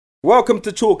Welcome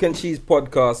to Chalk and Cheese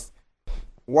Podcast.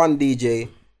 One DJ,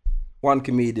 one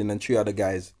comedian, and three other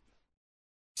guys.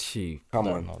 Chief. Come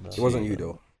on. It wasn't you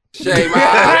though. Shame.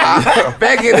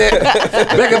 Begging it.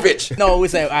 Begovic. No, we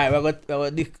say, alright, we're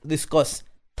going to discuss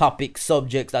topics,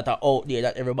 subjects that are out there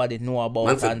that everybody know about.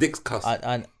 Man said dick's cuss.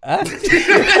 And I ain't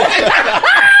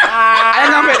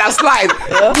gonna make that slide.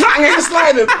 I ain't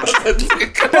sliding.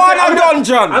 Go on,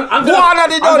 Dungeon. Go on,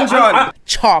 the Dungeon.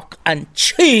 Chalk and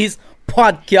Cheese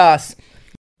Podcast.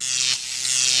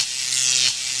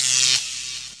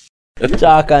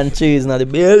 Chalk and Cheese, not the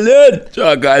building.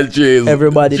 Chalk and cheese.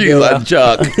 Everybody cheese there. and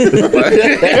chalk. You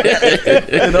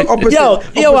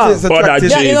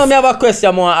know, me have a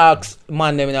question I want to ask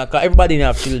man them, because everybody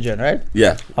have children, right?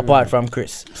 Yeah. Apart from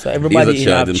Chris. So everybody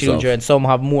have children. Some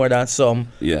have more than some.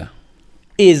 Yeah.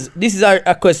 This is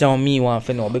a question me want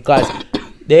to know, because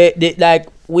they like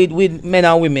with men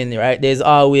and women, right? There's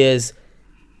always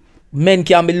men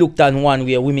can be looked at one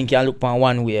way, women can look at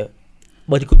one way.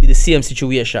 But it could be the same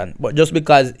situation. But just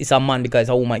because it's a man, because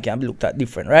a woman can be looked at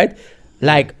different, right?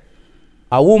 Like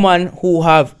a woman who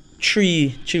have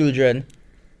 3 children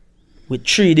with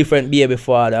 3 different baby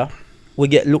father will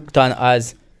get looked on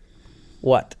as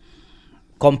what?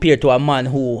 Compared to a man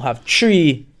who have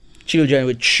 3 children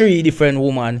with 3 different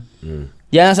women.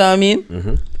 You understand what I mean?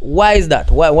 Mm-hmm. Why is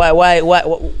that? Why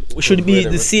should it be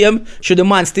the same? Should the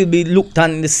man still be looked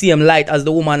on in the same light as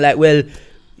the woman? Like, well,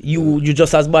 you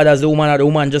just as bad as the woman, or the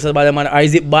woman just as bad as the man, or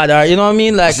is it bad? Or, you know what I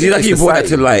mean? Like, see, that you brought that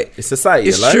to light. It's society.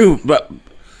 It's like? true, but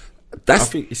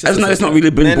it's not really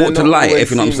been brought to light. If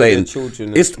you know what I'm saying,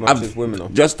 it's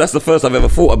that's the first I've ever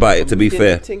thought about it. To be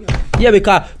fair, yeah,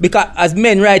 because as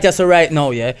men right as right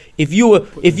now, yeah, if you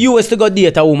was to go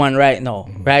date a woman right now,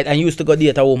 right, and you used to go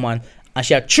date a woman and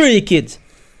she had 3 kids,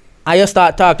 and you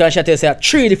start talking to her, and she tell you say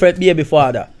 3 different baby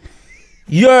father.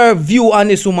 Your view on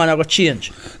this woman are gonna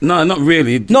change. No, not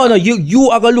really. No, you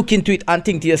are gonna look into it and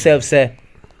think to yourself, say,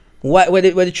 why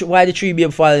the 3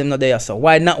 baby father them not there so?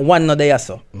 Why not one not there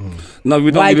so? No,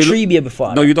 we don't. Why really 3 baby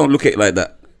father? No, you don't look at it like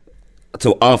that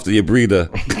until after your breeder.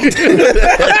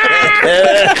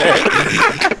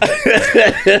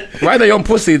 Right there, young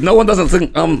pussy. No one doesn't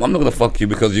think I'm not gonna fuck you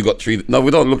because you got 3. No,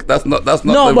 we don't look. That's not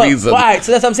the reason. Right,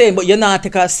 so that's what I'm saying. But you're not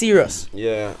taking her serious.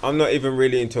 Yeah, I'm not even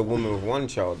really into a woman with 1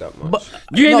 child that much. But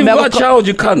you ain't even got a child.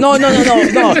 You can't. No.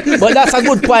 But that's a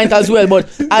good point as well. But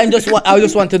I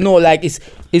just want to know, like,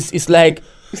 it's like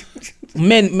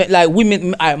men like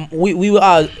women. We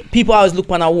are people always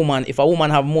look on a woman. If a woman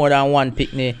have more than 1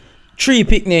 pickney, 3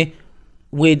 pickney.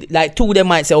 With like 2 of them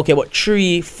might say okay, but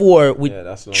 3, 4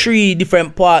 with 3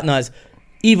 different partners.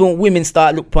 Even women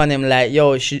start look upon them like,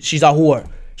 yo, she's a whore.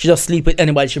 She just sleep with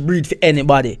anybody. She breed for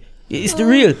anybody. It's the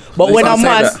real. But when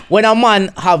a man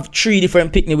have 3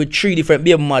 different picnic with 3 different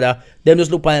baby mother, them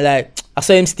just look upon it like, I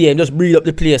saw him stay and just breed up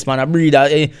the place, man. I breed that.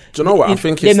 Do you know what? I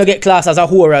think they don't get classed as a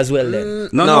whore as well. Then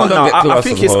no. I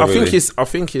think it's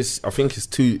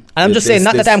too. And I'm just saying,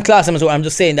 not that I'm classing as well. I'm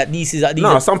just saying that these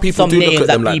some people do names look at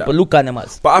them that like people that. look at them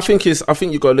as. But I think you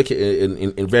got to look at it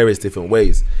in various different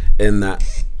ways. In that,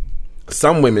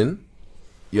 some women,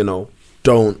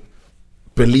 don't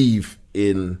believe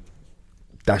in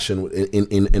dashing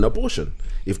in abortion.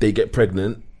 If they get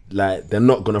pregnant, like they're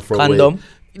not gonna throw condom. away.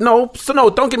 No,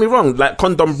 don't get me wrong. Like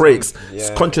condom breaks,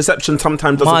 contraception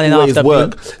sometimes doesn't always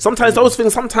work. Sometimes those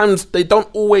things, sometimes they don't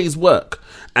always work.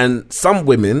 And some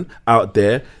women out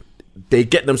there, they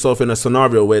get themselves in a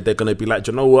scenario where they're gonna be like,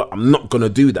 you know what? I'm not gonna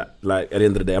do that. Like at the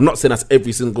end of the day, I'm not saying that's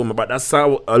every single woman, but that's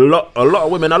how a lot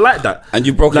of women are like that. And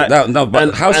you broke it down. No,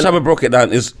 but how Shabba broke it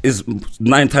down is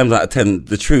 9 times out of 10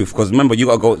 the truth. Because remember, you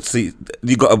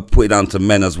gotta put it down to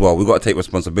men as well. We gotta take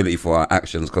responsibility for our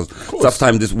actions. Because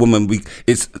sometimes this woman,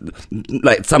 it's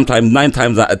like sometimes 9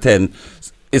 times out of 10.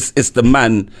 It's the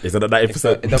man. Is it at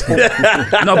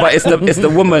 90%? No, but it's the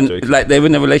woman. Like they're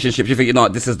in a relationship. You think,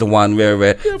 this is the one.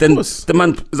 Where then the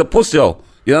man is a pussy. You know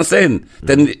what I'm saying?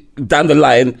 Then down the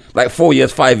line, like 4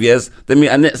 years, 5 years, then meet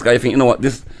a next guy. You think, you know what?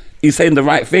 He's saying the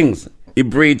right things. He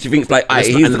breeds. You think like,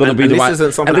 he's going to be the right.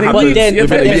 Isn't something that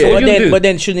happens but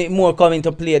then shouldn't it more come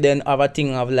into play than have a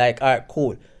thing of like, alright,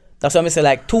 cool. That's why I say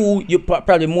like 2. You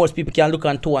probably most people can look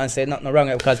on 2 and say nothing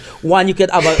wrong because 1 you could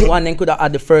have one then could have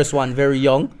had the first one very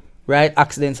young, right?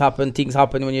 Accidents happen, things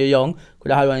happen when you're young.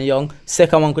 Could have had one young.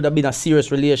 Second one could have been a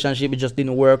serious relationship, it just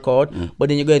didn't work out. But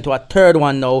then you go into a third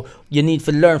one now. You need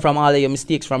to learn from all of your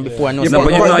mistakes from before. But it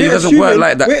doesn't work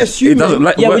like that. We're assuming.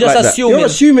 We just assume. You're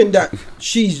assuming that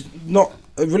she's not.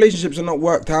 Relationships are not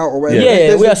worked out or whatever.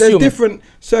 There's different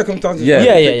circumstances.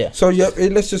 So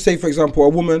let's just say, for example, a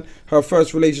woman, her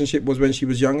first relationship was when she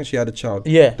was young and she had a child.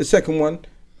 Yeah. The second one,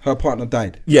 her partner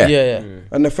died. Yeah.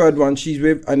 And the third one she's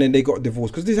with, and then they got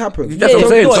divorced because this happens. That's what I'm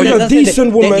saying. So you're a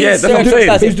decent woman. Yeah, that's what I'm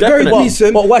saying. Who's very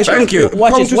decent. But watch Thank you.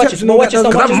 Watch this.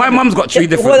 My mum's got 3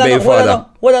 different baby fathers.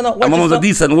 Hold on. My mum was a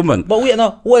decent woman. But wait, no.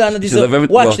 Hold on.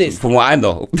 Watch this. From what I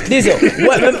know.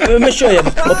 Let me show you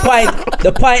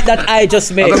the point that I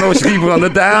just made. I don't know which people on the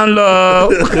down low.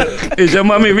 Is your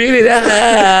mommy really there?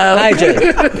 Nigel,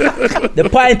 the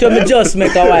point we just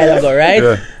made a while ago, right?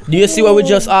 Yeah. Do you see what we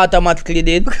just automatically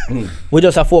did? We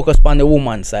just are focused on the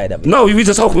woman side of it. No, we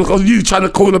just hope because you trying to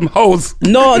call them hoes.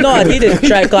 No, I didn't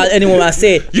try to call anyone. I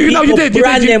say You did.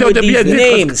 brand them with these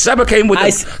names. Shabba came with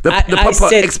the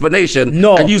proper explanation.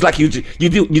 No. And you was like you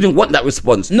didn't want that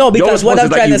response. No, because what I'm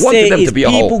trying to say is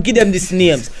people hoe. give them these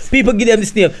names. People give them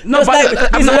this name. No, just but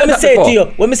like I've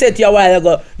when me say to you a while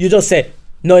ago, you just say,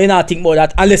 no, you not think about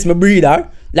that unless me breed her.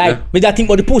 Like, me that think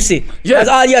about the pussy. Yeah. Because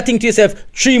all you think to yourself,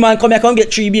 3 man come here, can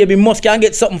get 3 baby, must can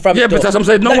get something from it. Yeah, but that's what I'm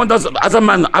saying. No one does. As a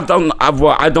man, I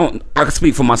can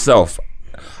speak for myself.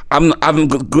 I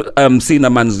haven't seen a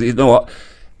man's, you know what,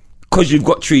 because you've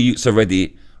got 3 youths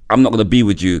already, I'm not going to be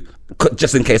with you,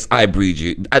 just in case I breed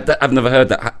you. I've never heard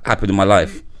that happen in my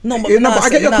life. No, but I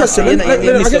get your question. I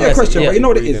get your question, but you know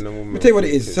what it is? Let me tell you what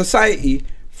it is. Society,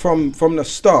 from the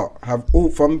start,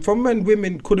 from when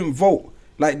women couldn't vote,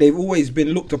 like they've always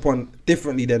been looked upon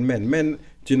differently than men. Men,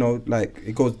 you know, like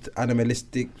it goes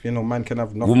animalistic. You know, man can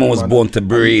have nothing. Woman was born to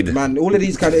breed. Man, all of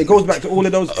these kind of, it goes back to all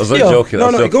of those. I was joking. No,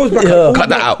 it goes back. Cut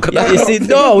that out. You see,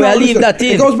 no, we'll leave that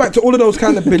in. It goes back to all of those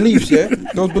kind of beliefs, yeah,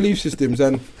 those belief systems,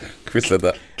 and Chris said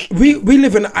that. we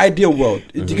live in an ideal world.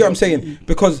 Do you get what I'm saying?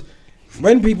 Because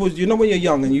when people, you know, when you're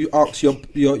young and you ask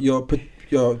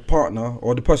your partner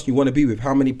or the person you want to be with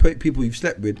how many people you've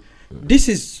slept with, this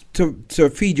is to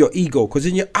feed your ego. Because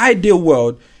in your ideal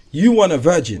world, you want a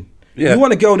virgin. Yeah. You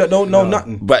want a girl that don't know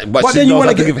nothing. But then you want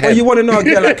to give head. You want to know a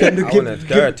girl that can give.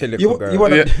 Dirty little girl. You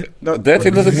want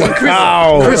dirty little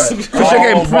girl. Chris, you're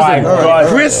getting prison.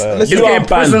 Chris, you're getting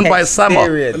prison by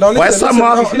summer. By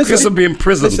summer, Chris will be in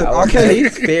prison. Listen, R. Kelly,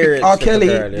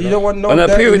 you don't want no. On a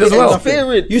period as well.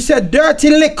 You said dirty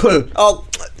little. Oh.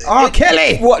 R.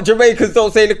 Kelly. What, Jamaicans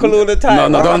don't say little all the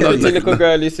time? No, don't. Little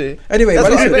girl, you see. Anyway,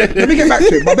 but listen, let me get back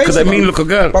to it. Because I mean little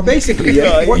girl. But basically,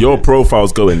 your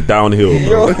profile's going downhill,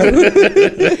 bro.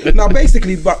 Now,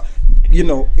 basically, but you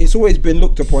know, it's always been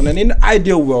looked upon, and in the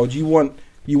ideal world, you want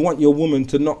your woman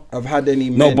to not have had any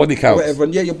men, body counts. Whatever.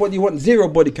 Yeah, you want 0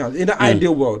 body counts in the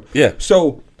ideal world. Yeah.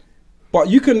 So, but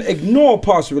you can ignore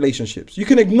past relationships. You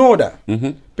can ignore that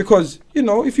because you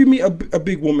know if you meet a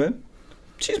big woman,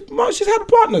 she's had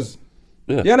partners.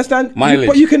 Yeah. You understand?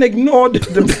 But you can ignore you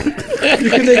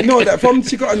can ignore that. From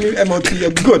she got a new MOT,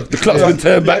 you're good. The clock's been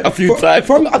turned back a few times.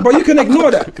 But you can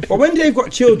ignore that. But when they've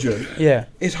got children, yeah,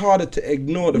 it's harder to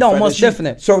ignore the no, fact most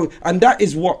definitely. So, and that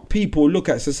is what people look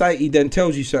at. Society then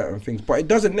tells you certain things, but it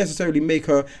doesn't necessarily make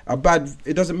her a bad.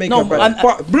 It doesn't make her bad.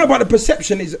 But the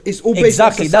perception is all based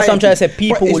on society. That's what I'm trying to say.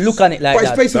 People will look on it like that.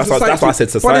 It's based on society. That's why I said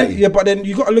society. But then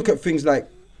you got to look at things like.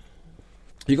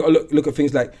 You got to look at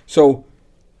things like so.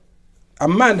 A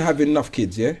man having enough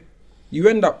kids, yeah, you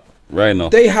end up right now.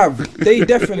 They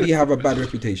definitely have a bad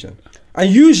reputation, and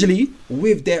usually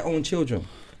with their own children.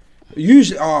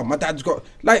 Usually, my dad's got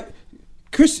like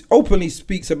Chris openly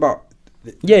speaks about.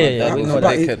 His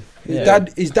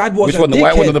dad was. Which one, the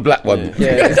white one or the black one?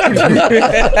 Yeah. His white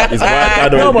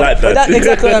dad or his black dad? That's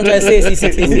exactly what I'm trying to say.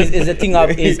 Is the thing of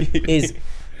is.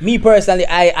 Me personally,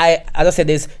 I as I said,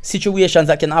 there's situations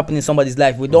that can happen in somebody's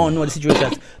life. We don't know the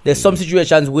situations. There's some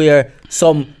situations where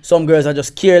some girls are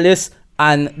just careless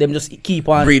and them just keep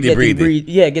on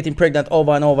getting pregnant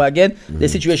over and over again.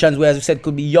 There's situations where, as we said,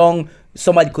 could be young.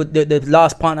 Somebody could the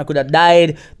last partner could have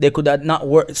died. They could have not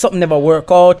worked. Something never work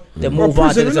out. They move on.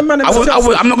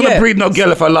 I'm not gonna breed no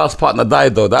girl if her last partner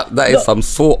died though. That is some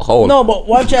sort hole. No, but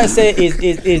what I'm trying to say is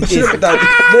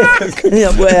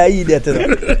yeah, boy, I eat that.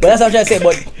 But that's what I'm trying to say.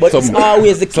 But it's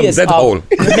always the case of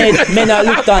men are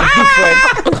looked on different.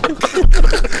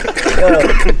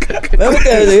 Let me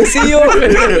tell you, see you.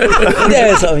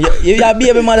 There's something. You have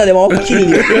baby mother, they want to kill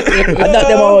you. And that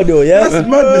them want to do, yeah. That's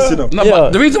madness, you know. No,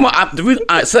 but the reason why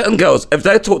certain girls, if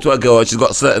they talk to a girl and she's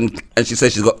got and she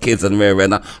says she's got kids and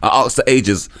and I ask the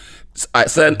ages.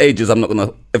 At certain ages, I'm not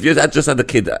gonna. If you had just had a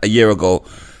kid a year ago,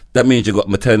 that means you got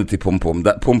maternity pum pum.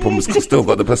 That pum pum's still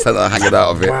got the placenta hanging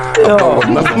out of it. Wow. I've got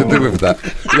nothing to do with that.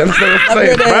 You understand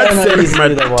what I'm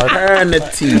saying?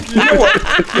 Maternity.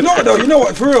 You know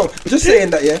what? For real, just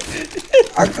saying that, yeah.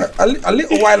 A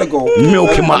little while ago,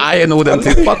 milk in my eye and all them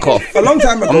things. Fuck off. A long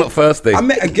time ago, I'm not thirsty. I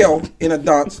met a girl in a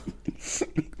dance,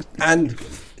 and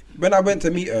when I went to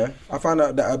meet her, I found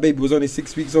out that her baby was only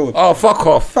 6 weeks old. Oh, fuck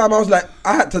off. Fam, I was like,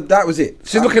 I had to. That was it.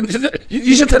 She's looking.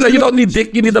 You should tell her you don't need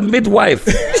dick. You need a midwife.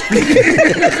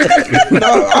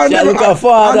 I'll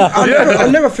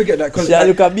never forget that because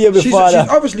she's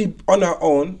obviously on her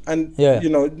own, and you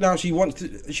know now she wants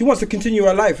to continue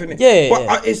her life, innit? But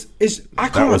I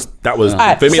can't. That was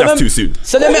for me. That's too soon.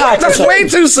 So let me ask. That's way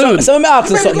too soon. So let me ask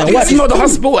you something. It's not the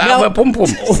hospital. I have a pum pum.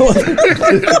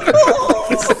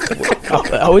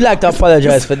 I would like to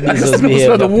apologize for this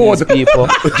behavior of these people.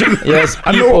 Yes, people.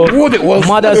 I know what ward it was.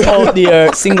 Mothers out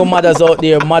there, single mothers out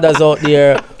there.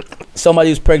 Somebody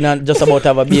who's pregnant, just about to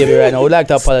have a baby right now. I would like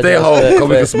to apologize. Stay home.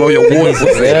 Come and smell your ward.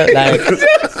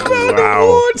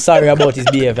 Wow. Sorry about his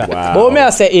behavior. Wow. But what may I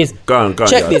say is, go on,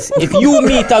 check this. If you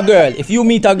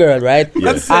meet a girl, right,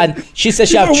 and she says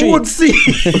she have three.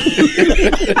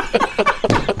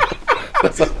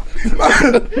 Sorry. I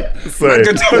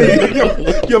can tell you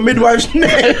your midwife's name.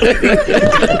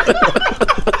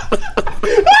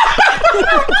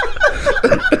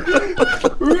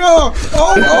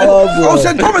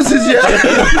 St. Thomas's, yeah.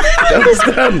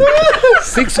 Understand?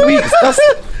 6 weeks.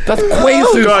 That's way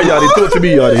too. God, Yardy, talk to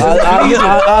me, Yardy. I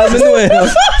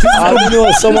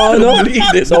know somehow, no.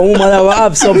 Some woman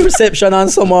have some perception and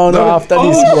somehow after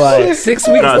this, boy. 6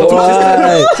 weeks.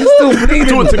 She's still bleeding.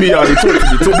 Talk to me, Yardy. Talk to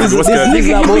me. What's going This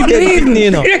is about 10 picnic,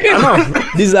 you know. I know.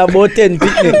 This is about 10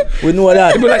 picnic. We know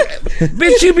that. Be like,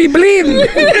 bitch, you be bleeding.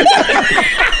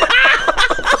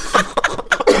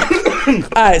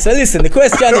 Alright, so listen, the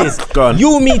question is,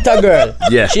 you meet a girl,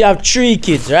 she have 3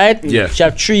 kids, right? Yeah. She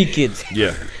have 3 kids.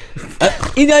 Yeah.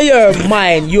 In your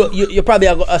mind, you probably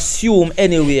are gonna assume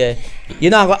anyway,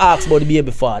 you're not gonna ask about the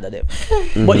baby father them.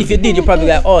 But if you did, you're probably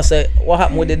like, oh, so what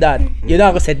happened with the dad? You're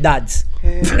not gonna say dads.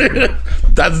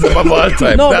 That's the of all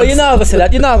time. No, but you're not gonna say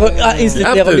that. You're not gonna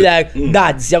instantly gonna be like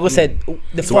dads. You're gonna say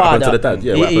the So father. what happened to the dad?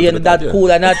 Yeah, what happened yeah, to the the dad dad,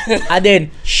 cool and that. And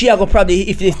then she gonna probably,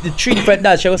 if it's the 3 different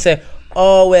dads, she gonna say,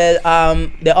 oh well,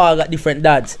 they all got different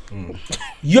dads.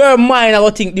 Your mind I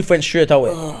gonna think different straight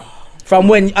away. From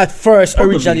when at first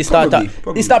originally started.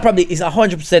 It's not probably, it's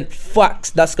 100%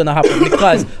 facts that's gonna happen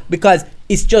because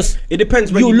it's just, it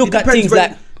depends when you look at things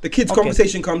like the kids'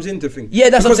 conversation comes into things. Yeah,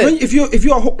 that's because what I'm saying. If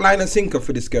you're a hook, line and sinker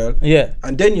for this girl,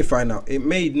 and then you find out, it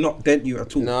may not dent you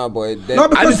at all. Nah, boy. No,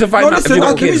 because I need to find out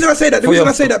the reason I say that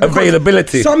because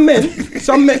availability. Some men,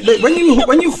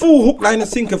 when you fall hook, line and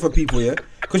sinker for people, yeah,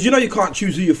 because you know you can't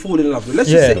choose who you fall in love with. Let's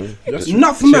just say,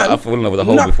 enough man. I've fallen in love with a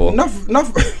hole before. Enough.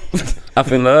 I'm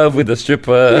in love with a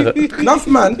stripper.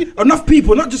 enough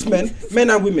people, not just men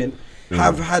and women,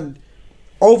 have had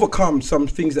overcome some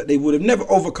things that they would have never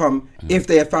overcome if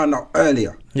they had found out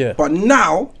earlier. Yeah. But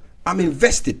now I'm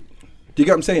invested. Do you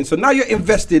get what I'm saying? So now you're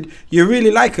invested, you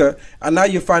really like her, and now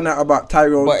you find out about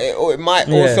Tyrone. But it might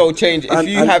also change if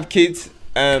you have kids,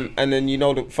 and then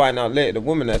find out later the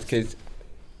woman has kids.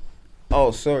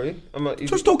 Oh, sorry.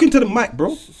 Just talking to the mic,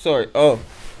 bro. Sorry. Oh.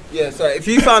 Yeah, sorry. If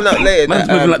you found out later Man's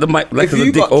moving like the mic, like there's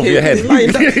a dick over your head.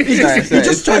 He's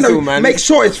just trying to make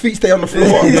sure his feet stay on the floor.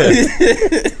 That's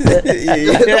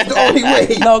the only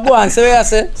way. No, go on. So yeah,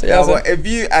 say. But if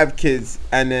you have kids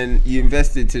and then you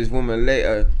invested to this woman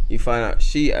later, you find out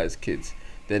she has kids,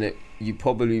 then you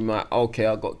probably might, okay,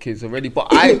 I got kids already. But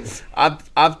I've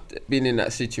been in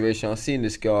that situation. I've seen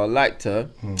this girl, I liked her.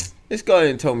 This girl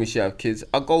didn't tell me she have kids.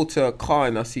 I go to a car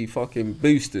and I see fucking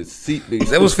seat boosters.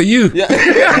 That was for you. Yeah.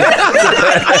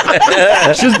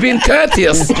 She's being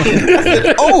courteous.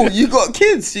 Oh, you got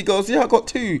kids? She goes, yeah, I got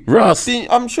 2. Ross. See,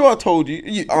 I'm sure I told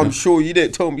you. I'm sure you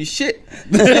didn't tell me shit.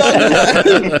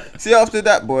 See, after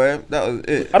that, boy, that was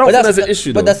it. I don't think there's an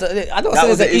issue, though. But I don't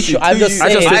think there's an issue. I'm just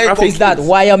saying, is that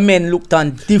why are men looked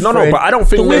on different? No, but I don't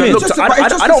think men look. I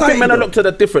don't think men are though. looked at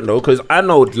it different though, because I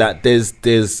know like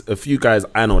there's a few guys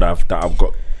I know that I've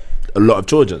got a lot of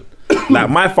children. Like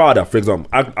my father, for example,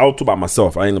 I'll talk about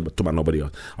myself. I ain't gonna talk about nobody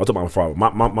else. I'll talk about my father.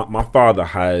 My father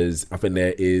has, I think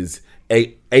there is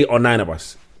 8 or 9 of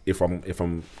us. If I'm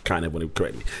counting everyone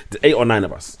correctly, there's 8 or 9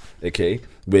 of us. Okay,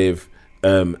 with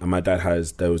and my dad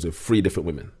there was 3 different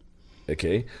women.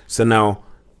 Okay, so now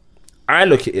I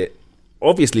look at it.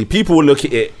 Obviously, people will look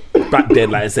at it back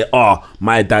then like and say, "Oh,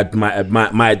 my dad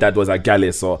was a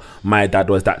gallus, or my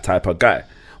dad was that type of guy."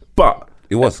 But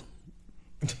it was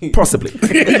possibly.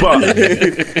 But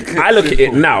I look at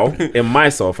it now in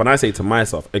myself, and I say to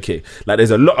myself, "Okay, like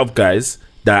there's a lot of guys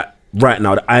that right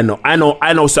now that I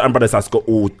know certain brothers that's got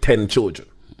all 10 children.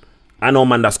 I know a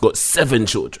man that's got 7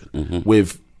 children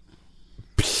with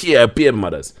beer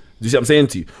mothers. Do you see what I'm saying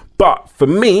to you? But for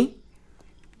me,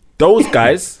 those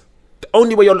guys." The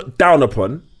only way you're looked down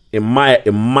upon, in my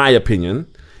opinion,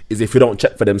 is if you don't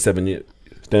check for them 7 years.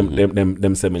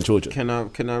 them seven children.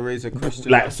 Can I raise a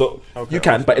question? Like, so you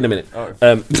can, but in a minute.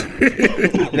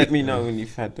 Let me know when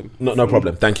you've had them. No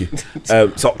problem. Thank you.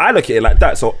 So I look at it like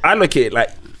that. So I look at it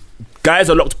like guys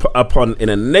are looked upon in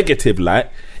a negative light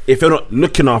if you're not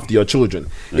looking after your children.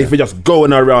 If you're just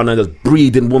going around and just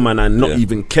breeding woman and not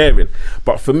even caring.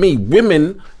 But for me,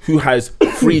 women who has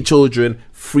 3 children,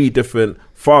 3 different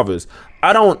fathers,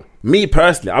 me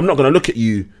personally, I'm not going to look at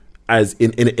you as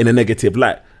in a negative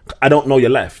light. I don't know your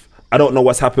life. I don't know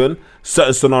what's happened.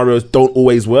 Certain scenarios don't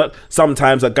always work.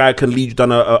 Sometimes a guy can lead you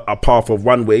down a path of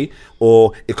one way,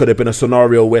 or it could have been a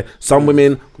scenario where some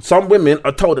women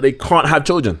are told that they can't have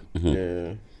children.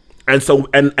 Yeah. And so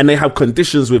and they have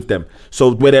conditions with them.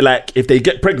 So where they're like, if they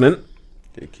get pregnant,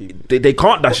 they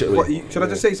can't dash it away. Should I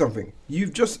just say something?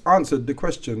 You've just answered the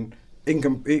question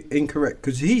incorrect,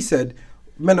 because he said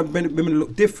women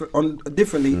look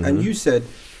differently, and you said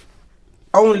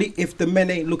only if the men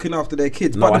ain't looking after their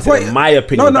kids. No, but I said in my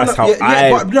opinion, that's how I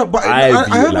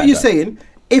heard what you're that. saying.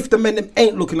 If the men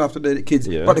ain't looking after their kids,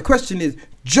 but the question is,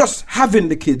 just having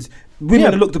the kids,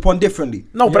 women are looked upon differently.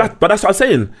 No, but that's what I'm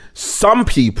saying. Some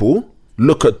people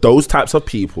look at those types of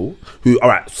people who, all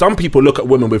right, some people look at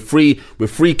women with three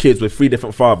kids with 3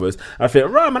 different fathers. I think,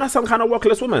 right, man, that's some kind of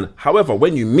workless woman. However,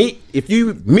 if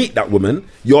you meet that woman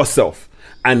yourself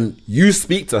and you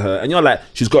speak to her and you're like,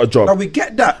 she's got a job. Now we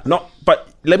get that. No,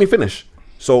 but let me finish.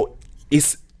 So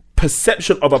it's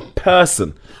perception of a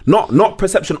person, not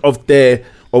perception of their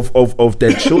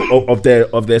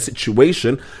their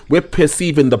situation. We're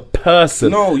perceiving the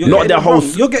person. No, you're not their whole.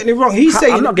 You're getting it wrong. He's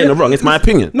saying I'm not getting it wrong. It's my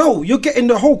opinion. No, you're getting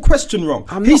the whole question wrong.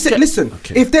 He said, listen,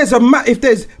 okay. if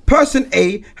there's person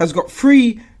A has got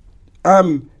 3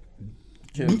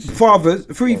 fathers,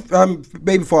 3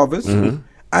 baby fathers. Mm-hmm.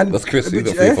 And that's Chris. He's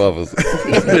got 3 fathers.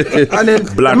 And then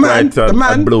black, white,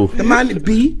 and blue. The man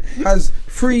B has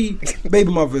 3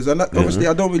 baby mothers, and that, obviously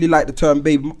I don't really like the term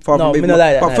baby father. No, baby me not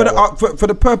like that, but for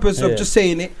the purpose of just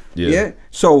saying it,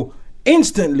 So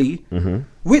instantly,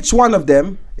 which one of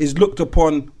them is looked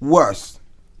upon worse?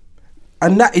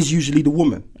 And that is usually the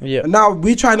woman. Yeah. And now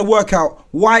we're trying to work out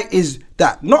why is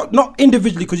that, not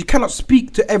individually, because you cannot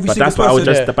speak to every single person.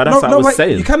 But that's what I was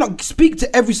saying. You cannot speak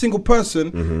to every single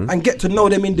person and get to know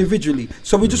them individually.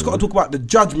 So we just got to talk about the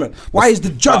judgment. Why is the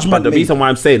judgment? But the reason why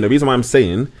I'm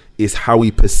saying is how we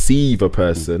perceive a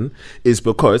person is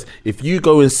because if you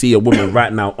go and see a woman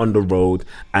right now on the road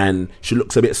and she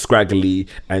looks a bit scraggly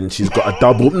and she's got a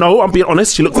double, no, I'm being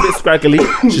honest, she looks a bit scraggly.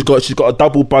 She's got a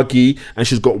double buggy and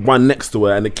she's got one next to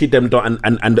her, and the kid them don't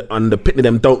and the pitney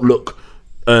them don't look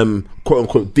quote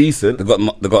unquote decent. They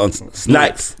got on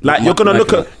snipes. Like you're gonna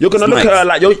look at her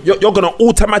like you're gonna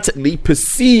automatically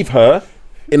perceive her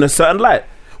in a certain light.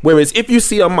 Whereas if you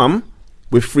see a mum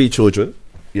with 3 children,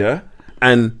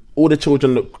 and all the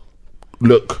children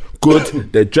look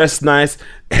good, they're dressed nice,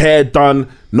 hair done,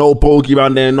 no bogey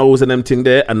around their nose and them thing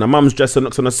there, and the mum's dressed and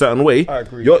looks in a certain way, I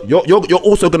agree. You're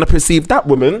also gonna perceive that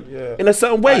woman in a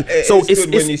certain way. So it's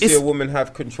good when you see a woman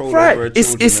have control over her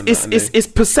children. It's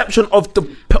perception of the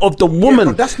woman.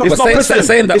 Yeah, that's not it's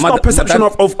not perception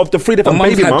of the 3 different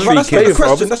baby mums. That's not the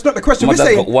question. That's not the question.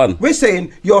 We're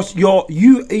saying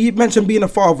you mentioned being a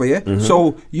father, yeah.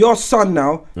 So your son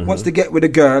now wants to get with a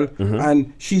girl,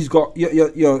 and she's got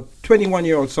your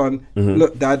 21-year-old son.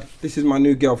 Look, Dad, this is my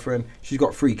new girlfriend. She's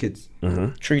got 3 kids,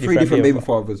 3 different baby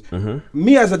fathers.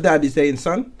 Me as a dad is saying,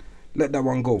 son, let that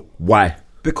one go. Why?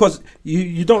 Because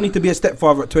you don't need to be a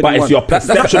stepfather at 21. But it's your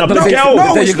perception of the girl.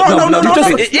 No, it's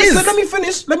not. It is.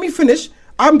 Let me finish.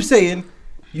 I'm saying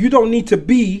you don't need to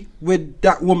be with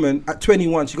that woman at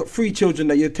 21. She's got 3 children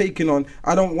that you're taking on.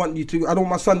 I don't want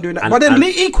my son doing that. But then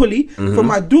equally, for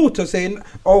my daughter saying,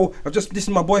 oh, this is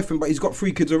my boyfriend, but he's got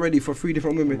 3 kids already for 3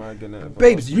 different women.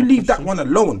 Babes, you leave that one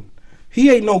alone. He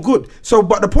ain't no good. So,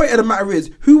 but the point of the matter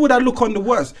is, who would I look on the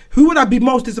worst? Who would I be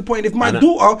most disappointed if my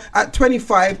daughter at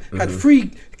 25 had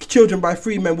 3 children by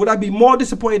 3 men? Would I be more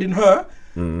disappointed in her,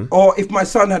 or if my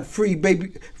son had 3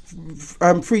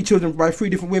 children by 3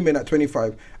 different women at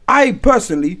 25? I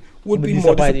personally would be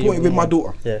more disappointed with my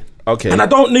daughter. Yeah. Okay. And I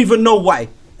don't even know why.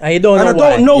 And you don't know I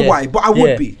don't know why, but I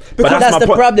would be. Because that's the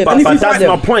problem. But that's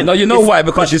my point. No, you know why?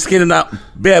 Because she's skinning out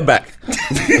bareback.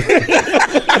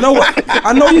 You know what?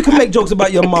 I know you can make jokes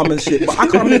about your mum and shit, but I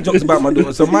can't make jokes about my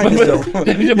daughter. So mind yourself. But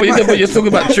you're talking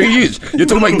about true use. You're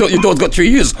talking about your daughter's got true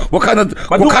use. What kind of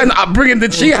upbringing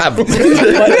did she have? You see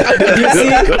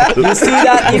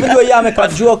that even though you make a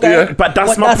joke, but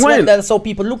that's my point. That's how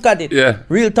people look at it. Yeah.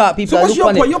 Real talk. People So what's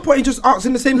your point? Your point is just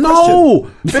asking the same question. No,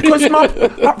 because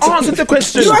I answered the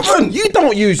question. You haven't. You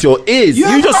don't use your ears.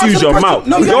 You just haven't use answered your the mouth.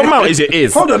 question. No, your mouth is your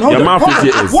ears. Hold on. Your mouth is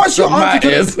your ears. What's your answer to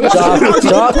ears.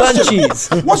 Chalk and cheese.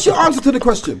 What's your answer to the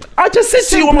question? I just said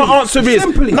to you what my answer is.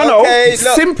 Simply. No, Okay,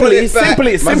 look,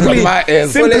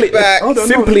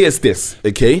 simply as this,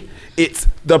 okay? It's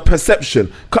the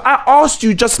perception. 'Cause I asked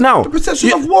you just now. The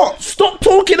perception of what? Stop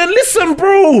talking and listen,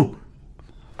 bro.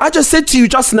 I just said to you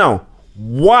just now,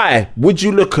 why would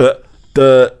you look at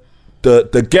the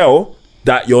girl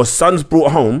that your son's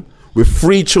brought home with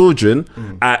 3 children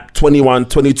at 21,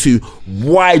 22?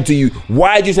 Why do you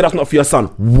say that's not for your son?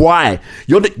 Why?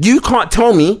 You can't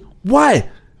tell me why.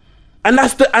 And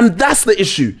that's the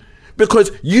issue.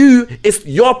 Because it's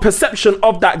your perception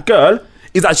of that girl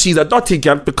is that she's a dotty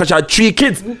girl because she had 3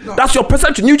 kids. No. That's your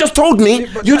perception. You just told me.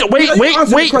 Wait.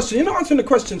 You're not answering the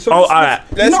question. So all right.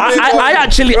 I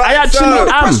actually am.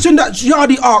 The question that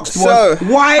Yardi asked was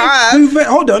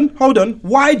hold on.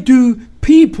 Why do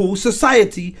people,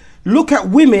 society, look at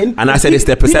women? And I said it's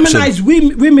their perception. Demonize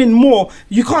women more.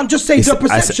 You can't just say the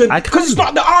perception because it's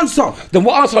not the answer. Then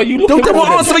what answer are you looking at?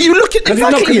 What answer are you looking at?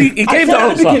 Exactly. He gave the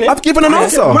answer. I've given an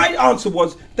answer. My answer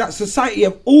was that society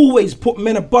have always put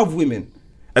men above women.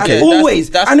 Okay. And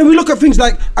always. And then we look at things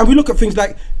like we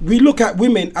look at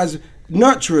women as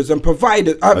nurturers and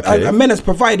providers, and men as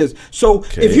providers. So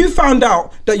if you found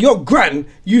out that your gran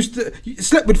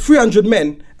slept with 300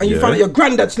 men, and you found out your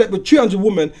granddad slept with 300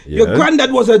 women, your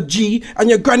granddad was a G and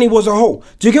your granny was a hoe.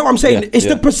 Do you get what I'm saying? It's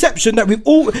the perception that we've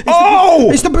all.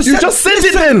 It's the perception. You just said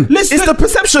it then. Listen, it's the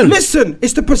perception. Listen,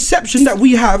 it's the perception that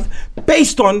we have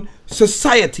based on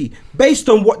society, based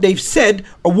on what they've said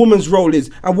a woman's role is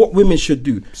and what women should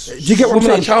do. Do you get what I'm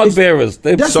saying? Child bearers.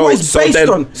 That's what it's based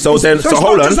on. So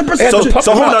hold on.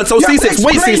 So C6.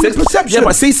 Wait, C6. Yeah,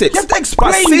 but C6. You have to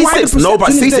explain why the perception. No, but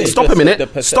C6. Stop a minute. No,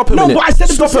 but I said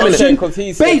the perception.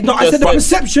 No, I said the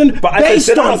perception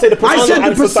based on. I said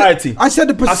the society. I said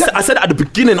the perception. I said at the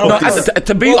beginning of this.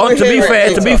 To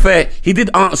be fair, he did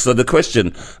answer the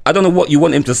question. I don't know what you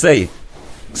want him to say.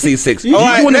 C6. You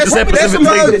want him to say specific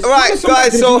things. Right,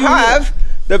 guys. So have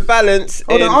the balance.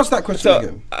 Oh, no, ask that question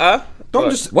again. Don't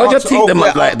just. Why'd you take them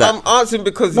up like that? I'm answering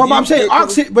because. No, but I'm saying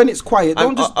ask it when it's quiet.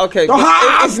 Don't just. Okay.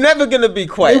 It's never gonna be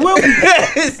quiet. It will be.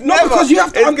 It's never. Because you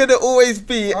have to. It's gonna always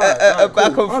be a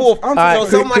back and forth. So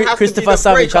someone has Christopher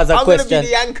Savage has a question. I'm gonna be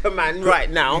the anchor man right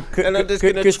now, and I'm just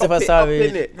gonna Christopher chop it up in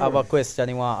Savage it. have a question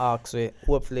he want to ask. So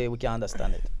hopefully we can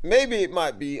understand it. Maybe it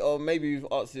might be, or maybe we've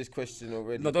answered this question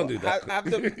already. No, don't do that.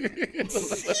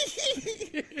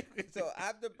 So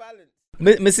have the balance.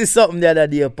 Me see something the other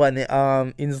day upon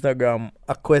Instagram,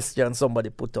 a question somebody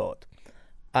put out,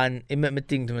 and it made me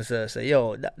think to myself, say,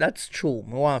 yo, that's true.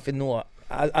 I want to know,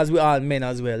 as we all men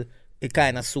as well, it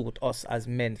kind of suit us as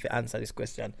men to answer this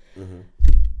question. Mm-hmm.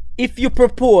 If you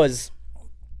propose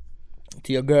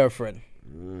to your girlfriend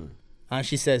and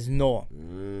she says no,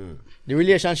 the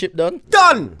relationship done?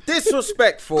 Done!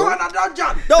 Disrespectful. Go on,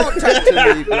 John. Don't talk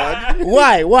to me, blood.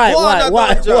 Why?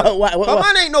 But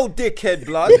man ain't no dickhead,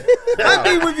 blood. I've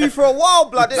been with you for a while,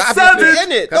 blood. It's savage,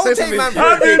 innit? Don't take man for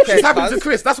a dickhead. It happened to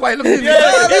Chris. That's why he looked at me. He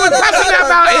was passionate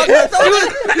about it.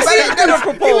 I ain't never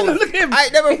proposed. I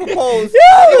ain't never proposed.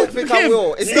 I don't think I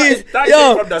will. It's Savage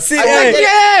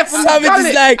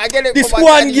is like this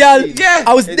one girl.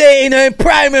 I was dating her in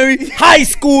primary, high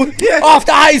school.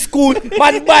 After high school,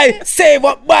 man, save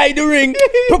up, buy the ring,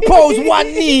 propose one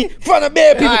knee in front of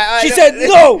bare people. She said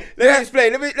no. Let me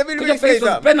explain. Let me explain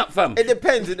that. Ben up, fam. It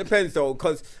depends though,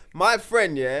 because my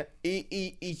friend, he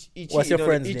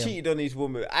cheated on his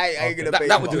woman. I ain't gonna bait him.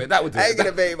 That would do it. I ain't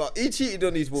gonna bait him up. He cheated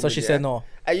on his woman. So she said no.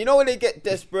 And you know when they get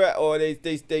desperate or they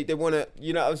wanna,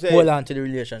 you know what I'm saying? Hold on to the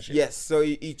relationship. Yes. So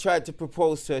he tried to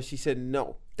propose to her. She said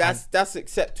no. That's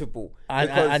acceptable.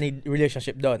 And the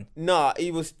relationship done. Nah,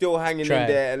 he was still hanging in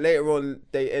there, and later on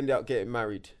they ended up getting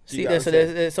married. See,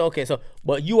 it's okay. So,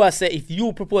 but you are saying if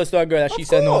you propose to a girl and she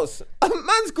said no,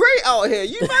 man's great out here.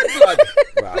 You man,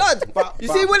 blood. You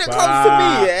see, when it comes to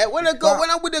me, when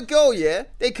I'm with a girl,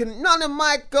 none of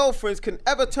my girlfriends can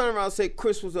ever turn around and say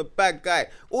Chris was a bad guy.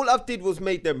 All I did was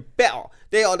made them better.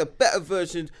 They are the better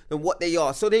versions than what they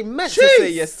are. So they meant to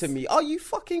say yes to me. Are you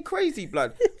fucking crazy,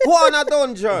 blood? Go on, I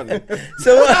don't, John.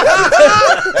 So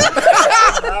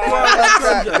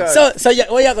yeah,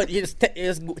 what you got? You just take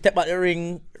back the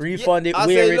ring, refund it, I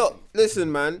wear say, it. look, listen,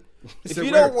 man. If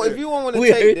you don't want to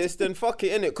take this, then fuck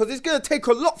it, innit? Because it's gonna take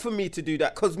a lot for me to do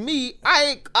that. Because me,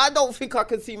 I don't think I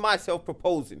can see myself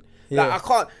proposing. Yeah. Like I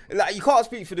can't, like you can't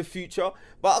speak for the future,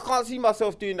 but I can't see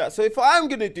myself doing that. So if I'm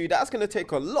gonna do that, it's gonna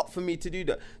take a lot for me to do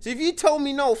that. So if you tell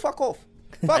me no, fuck off.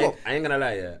 I ain't gonna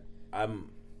lie, a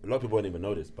lot of people don't even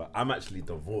know this, but I'm actually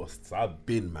divorced. So I've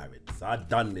been married. So I've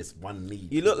done this one knee.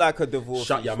 You look like a divorce.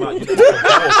 Shut your mouth. You look like a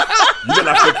dwarf. You look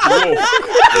like a dwarf.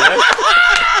 Yeah?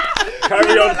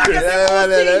 Carry on, Chris.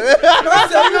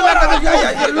 look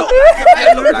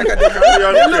like a nigga. You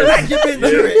look like you've been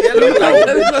through it. You look like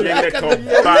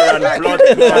Baron blood.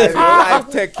 Live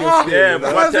tech, Yeah,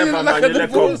 whatever, man. You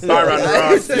look like Baron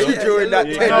Ross. During that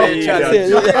 10-day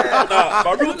challenge.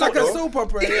 But you look like a soap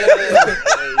opera.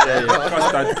 Yeah,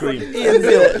 custard cream. Ian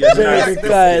Bill. Very good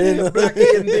guy, you know. Black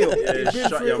Ian Bill. Yeah,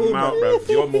 shut your mouth, bro.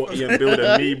 You're more Ian Bill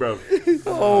than me, bro.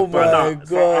 Oh my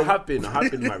So God. I have been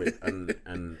married and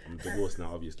I'm divorced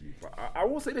now, obviously. But I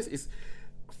will say this: it's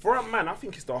for a man. I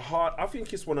think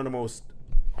it's one of the most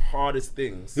hardest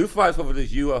things. Who fights over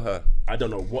this, you or her? I don't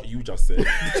know what you just said. He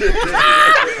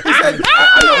said,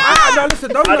 no,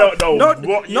 listen, I don't know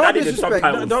what you no added in disrespect.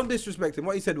 subtitles. Don't disrespect him.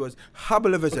 What he said was,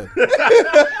 Habba said.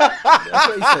 That's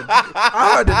what he said.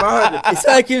 I heard him. It's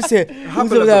like him say,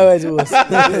 who's over there? Who's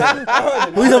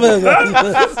over there?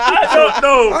 I don't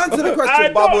know. Answer the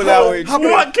question. Bubble language.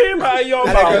 What came out of your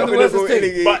mouth?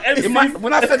 But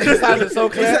When I said it sounded so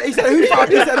clear. He said, who found?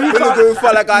 He said, who found? He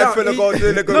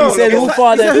said, who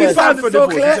filed He first? filed for so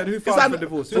divorce. He clear. said, who filed for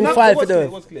divorce? Who filed for It was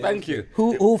divorce? clear. Thank you.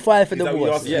 Who filed for Is that what you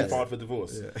divorce? asked me? Yes. Filed for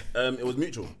divorce. It was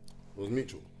mutual.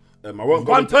 I won't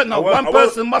go One into- person, I won't- one I won't-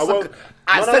 person must I have- won't-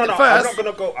 I no, said no, it no, first.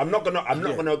 I'm not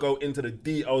gonna go into the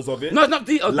details of it. No, it's not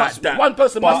details. Like But that. one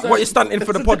person must What, you're stunting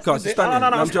for the podcast? You're stunting.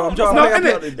 No, I'm joking. No,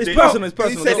 innit? It's personal. It's He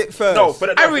personal. said it first. No, for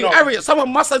the Ari,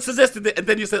 someone must have suggested it, and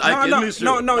then you said, "I No, can lose you."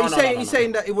 no. He's no.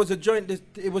 saying that it was a joint.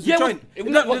 It was a Yeah, joint.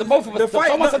 the both of us.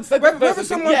 Someone said whoever versus-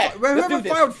 someone, yeah, let's whoever do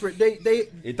this. filed for it, they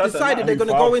It doesn't decided matter they're who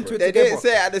gonna go filed into for it it. They together. didn't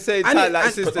say it at the same And time, it- like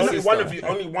and- sister, Only sister.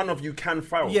 only one of you can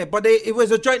file. Yeah, but it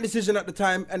was a joint decision at the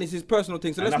time, and it's his personal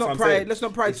thing. So And let's that's not what I'm saying. Let's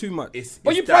not pry too much.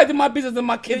 But you pride in my business and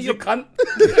my kids, you cunt.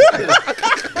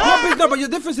 No, but your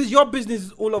difference is your business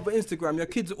is all over Instagram. Your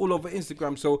kids are all over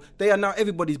Instagram, so they are now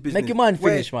everybody's business. Make your man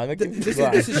Where finish, man. Make him This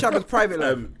finish. is Shabba's private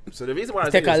life. So the reason why I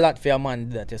Take say a this, lot for your man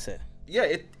that you say. yeah,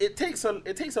 it takes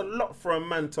a lot for a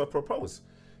man to propose.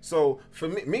 So for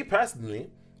me personally,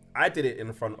 I did it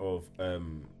in front of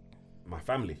my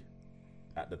family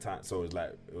at the time. So it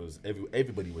was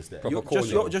everybody was there.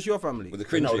 Just your family. With the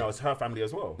cringy. No, it's her family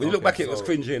as well. When you look back, it was so-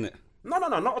 cringy, innit? No,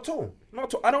 not at all. Not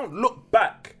at all. I don't look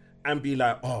back and be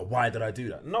like, oh, why did I do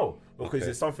that? No, because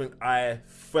it's something I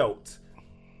felt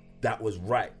that was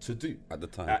right to do At the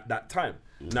time. At that time.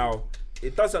 Now,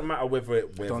 it doesn't matter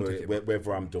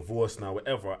whether I'm divorced now,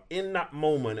 whatever. In that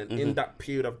moment and in that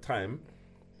period of time,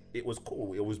 it was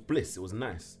cool. It was bliss. It was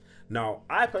nice. Now,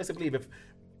 I personally believe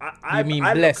You mean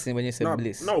blessing when you say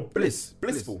bliss? No,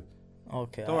 blissful.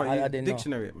 Okay, Don't worry, I didn't know.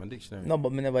 dictionary, man, dictionary. No,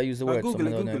 but me never use the word. so Google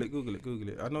me don't know. it. Google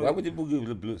it. I know. Why would you Google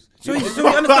the blues? So he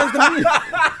understands the meaning.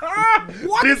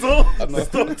 Dizzle,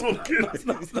 stop talking.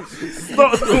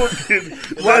 Stop talking.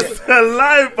 That's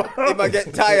saliva. He might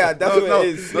get tired. That's what it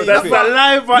is. That's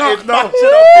saliva. It's not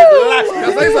Can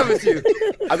I say something to you?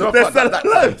 I don't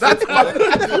know That's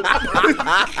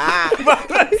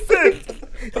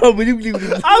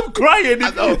I'm crying.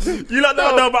 You don't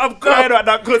know, but I'm crying right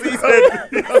now because he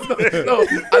said. No,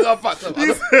 I love facts.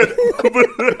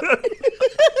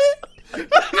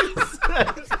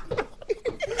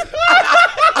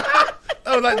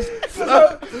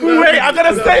 Wait, I'm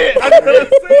gonna say it.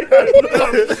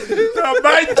 The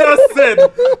man just said.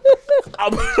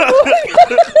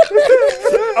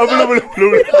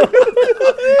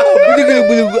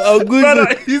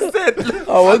 Brother, he said. It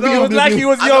was like he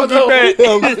was Yogi Bear.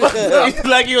 It's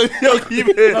like he was Yogi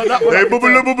Bear. Hey,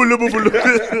 bubble, bubble, bubble.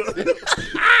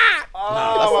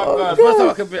 Oh my God! First time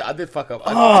I can be, I did fuck up.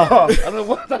 I don't know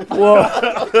what the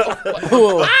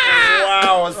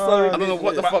Wow, sorry. I don't know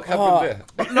what the fuck happened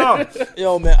there. No,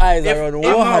 Yo, my eyes are on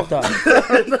water.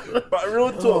 but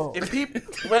real talk.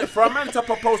 If for a man to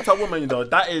propose to a woman, though,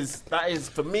 that is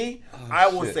for me. I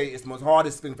will say it's the most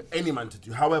hardest thing for any man to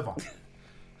do. However,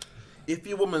 if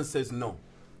your woman says no,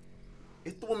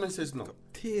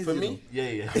 Tears, for you me, know.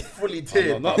 yeah, fully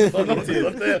teared. No, Fully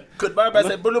teared. Could my man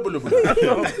say bulu bulu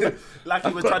bulu? Like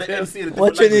he was trying to MC the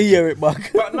Watch when you hear it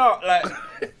back. But no, like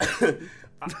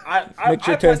I Make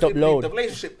sure it turns up personally loud. believe the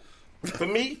relationship, for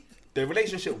me, the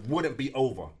relationship wouldn't be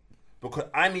over because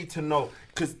I need to know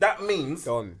because that means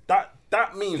Done.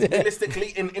 that means realistically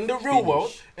in the real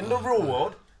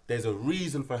world, there's a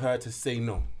reason for her to say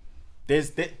no.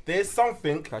 There's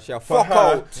something she'll for fuck her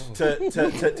out.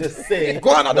 to say.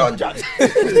 Go on, I don't judge.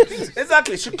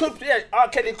 Exactly. She could. Yeah, R.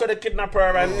 Kelly could have kidnapped her,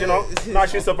 and now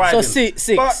she's surviving. So six,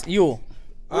 But- you.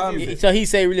 So he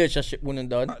say relationship wouldn't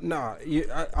done. Nah,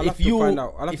 I'll have to find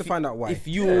out. I'll have to find out why. If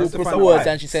you I'll have to find out propose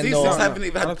why. and she said These no, things haven't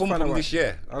even I'll had have to pum find out pum why. this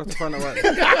year. I'll have to find out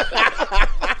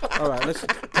why. All right,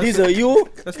 These are you.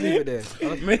 let's leave it there.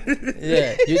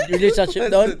 Yeah, your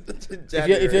relationship done.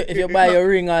 If you buy a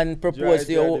ring and propose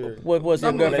to your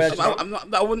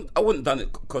girlfriend, I wouldn't done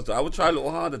it because I would try a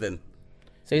little harder then.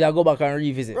 so you go back and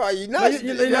revisit. Right, you nice.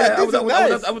 I would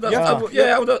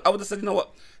have said, you know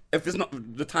what? If it's not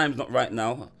the time's not right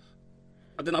now,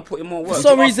 then I'll put in more work. For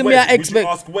some reason, me I Would you expect.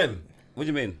 ask when? What do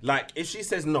you mean? Like, if she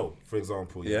says no, for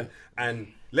example, Yeah. and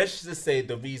let's just say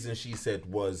the reason she said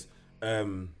was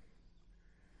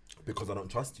because I don't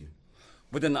trust you.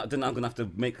 But then I'm gonna have to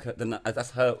make her. Then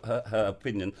that's her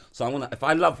opinion. So I'm gonna, if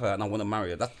I love her and I want to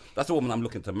marry her, that's the woman I'm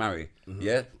looking to marry. Mm-hmm.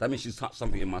 Yeah, that means she's touched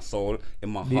something in my soul, in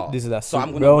my heart. This is that so I'm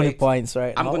gonna brownie wait. points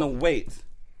right I'm now. gonna wait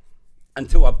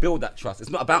until I build that trust. It's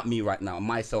not about me right now,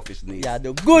 my selfish needs. Yeah,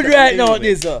 the good right now.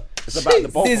 This It's about the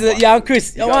both This of us. yeah,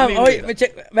 Chris. You know what I mean? Wait, me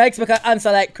check. I expect an answer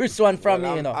like Chris one from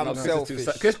me. You know. I'm selfish.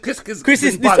 Chris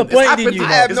is been banned. It's disappointed happened in you to- now.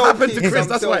 I have It's no happened to peace, Chris. I'm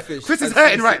That's why selfish. Chris is And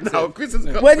hurting she's right now. selfish. Chris is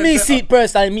got When way me better. see it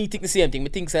personally, me think the same thing. Me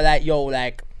think say like, yo,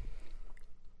 like,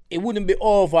 it wouldn't be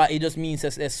over. It just means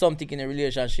there's something in a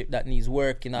relationship that needs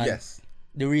working on. Yes.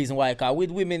 The reason why, cause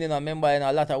with women, you know, remember, you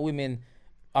know, a lot of women,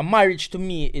 a marriage to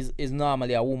me is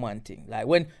normally a woman thing. Like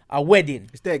when a wedding.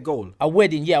 It's their goal. A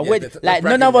wedding, yeah, wedding. the Like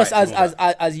none bragging of us rights and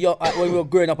all as young when we were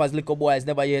growing up as little boys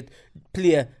never yet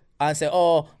play and say,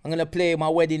 oh, I'm gonna play my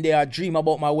wedding day or dream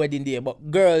about my wedding day. But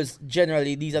girls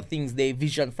generally these are things they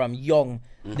vision from young,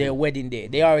 their wedding day.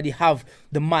 They already have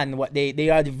the man what they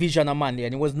already vision a man there,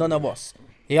 and it was none of us.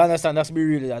 You understand? That's be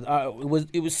really that.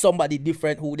 It was somebody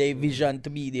different who they vision to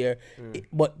be there,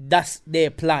 but that's their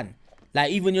plan.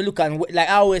 Like even you look at, like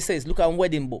I always says, look at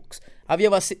wedding books. Have you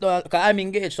ever sit down? Cause I'm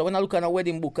engaged, so when I look at a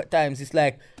wedding book at times, it's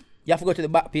like you have to go to the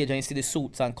back page and you see the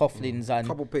suits and cufflinks and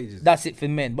Couple pages. That's it for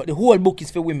men, but the whole book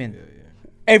is for women.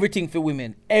 Everything for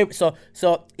women. So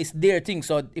it's their thing.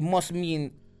 So it must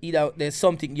mean either there's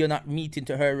something you're not meeting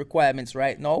to her requirements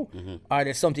right now, or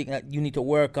there's something that you need to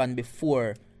work on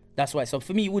before. That's why. So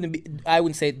for me, I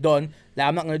wouldn't say done. Like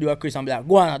I'm not gonna do a Chris and be like,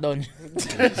 go on, done.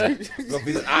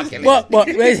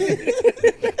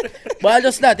 but I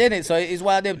just not in it. So it's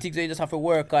one of them things that you just have to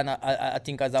work on. I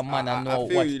think as a man and know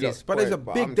what it is. But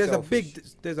there's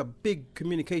I'm a big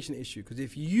communication issue, because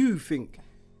if you think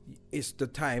it's the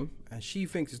time and she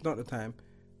thinks it's not the time,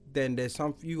 then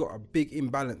you got a big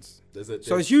imbalance.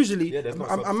 So it's usually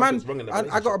a man.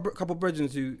 I got a couple of brethren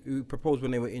who proposed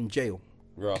when they were in jail.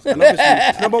 Rough. And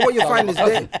obviously, no, but what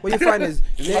you find is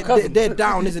they're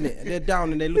down, isn't it? They're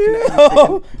down and they're looking at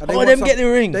everything. And they want them get the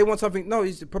ring. They want something. No,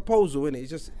 it's a proposal, innit?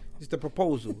 It's the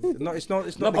proposal. No, it's not.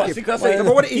 It's not but the see, gift. 'cause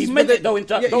But what it is, he meant it though in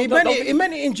jail. He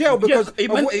meant it in jail because he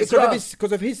meant it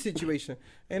because of his situation.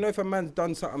 And, you know, if a man's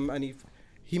done something and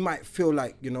he might feel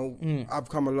like, you know, I've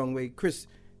come a long way. Chris,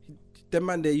 the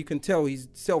man there, you can tell he's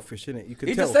selfish, innit? You can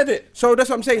He tell. just said it. So that's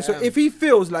what I'm saying. So if he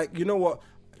feels like, you know what,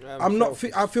 I'm not.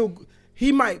 selfish. I feel.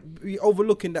 He might be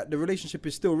overlooking that the relationship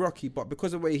is still rocky, but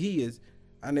because of the way he is,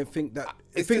 and then think that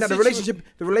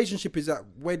the relationship is at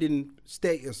wedding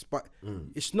status, but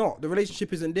it's not. The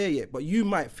relationship isn't there yet, but you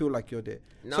might feel like you're there.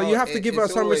 So No, you have to give her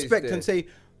it's some always respect there. and say,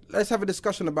 let's have a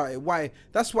discussion about it. Why?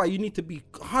 That's why you need to be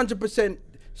 100%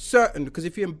 certain, because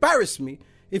if you embarrass me,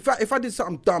 if I did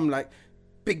something dumb like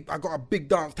I got a big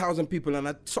dance, 1,000 people,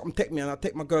 and something take me and I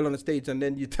take my girl on the stage, and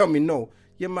then you tell me no.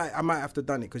 I might have to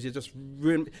done it because you're just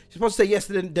you're supposed to say yes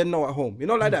and then no at home. You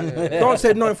know, like that. Don't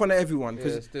say no in front of everyone.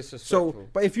 it's disrespectful.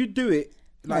 But if you do it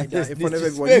like that in front of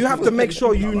everyone, you have to make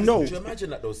sure you know. Could you imagine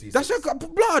that though, Cece? That's your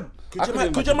blood.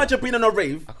 Could you imagine being on a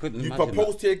rave? I couldn't You imagine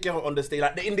propose to a girl on the stage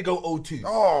like the Indigo O2.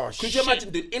 Oh, Could you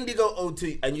imagine the Indigo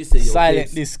O2 and you say yo, Silent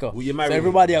babes, disco. Will you marry So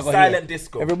everybody me? are gonna Silent hear.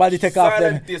 disco. Everybody take off them.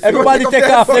 Silent disco. Everybody take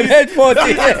off them headphones.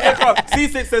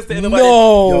 C6 says to everybody,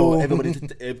 No. yo,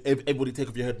 everybody take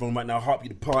off your headphone right now. Heartbeat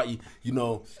the party. You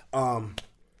know,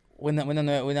 We're not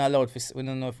allowed. We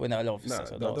don't know if we're not allowed.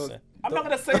 So don't say. I'm not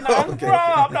gonna say nothing, bro.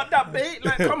 I'm not that bait.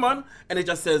 Like, come on. And it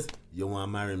just says, you wanna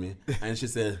marry me? And she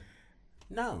said,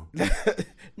 no.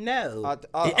 No.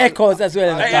 It echoes as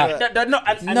well. They're not.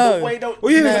 And No. the way don't Oh,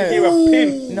 yeah. even hear a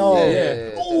pin. No.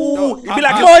 Ooh, it'd be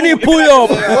like Money pull up.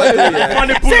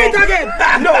 money pull Say up. it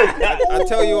again. No. I'll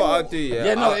tell you what I'll do.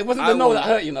 Yeah, no, it wasn't the no that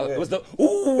hurt, you know. It was the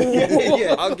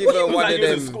ooh. I'll give her one Like of you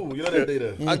was in them. school, you know that they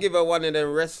there. I'll give her one of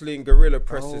them wrestling gorilla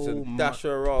presses Oh, and dash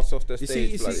her ass off the You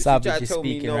stage. see, like, Savage if you try to is tell me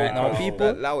speaking no, right now, cuz, people.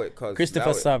 Allow it, cuz. Christopher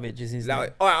allow it. Savage is his Allow name.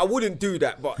 it. Alright, I wouldn't do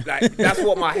that, but like that's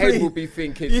what my head would be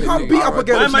thinking. You to can't do. beat up Alright.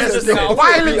 against My man just said,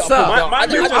 Violence, sir. My man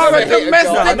just I said, hit a girl.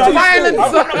 domestic I'm too violence, small.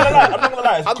 I'm not gonna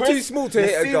lie. I'm Chris, too small to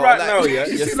hit a see girl. right like- now, yeah.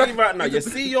 You see right now. You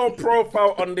see your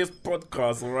profile on this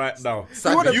podcast right now.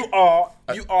 Savage. You are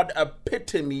You are the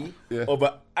epitome of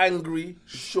an angry,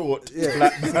 short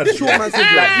black man. Short man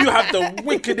syndrome. Like, you have the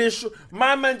wickedest.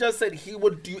 My man just said he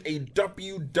would do a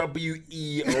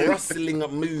WWE wrestling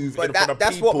move But in front of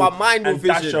that's people what my mind will and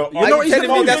dash vision. her You know, on.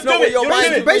 telling me that's not what your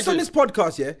mind will Based on vision. this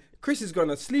podcast, yeah, Chris is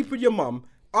gonna sleep with your mum,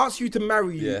 ask you to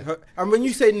marry you, Yeah. and when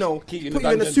you say no, Keep you put in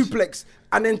you in the a dungeon. suplex,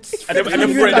 and then And then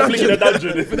flick in the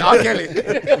dungeon. R. Kelly.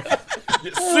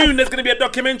 Soon there's gonna be a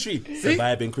documentary.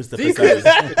 Surviving Christopher See,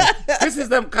 Savage. This is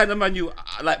the kind of man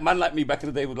like me back in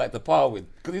the day would like to par with,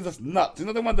 because he's just nuts. You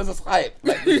know the one that's just hype,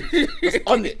 like just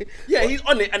on it. Yeah, he's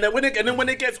on it, and then when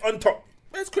it gets on top,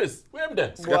 where's Chris? Where am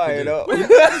there? Why, you know?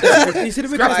 You see the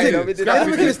Scrappy, wickedest thing? scrappy.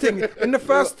 The wickedest thing.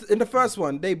 In the first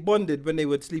one, they bonded when they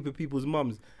would sleep with people's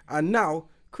mums, and now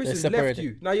Chris They're has left separated.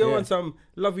 you. Now you're Yeah. on some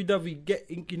lovey-dovey,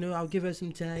 I'll give her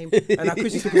some time. And now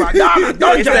Chris is talking about, nah, don't It's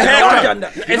do the that, haircut. don't do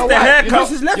that. It's the haircut. Chris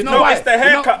has left You know you. why? It's the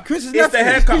haircut. Chris has It's left the you.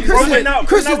 haircut.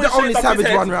 Chris is the only savage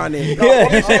one around here. When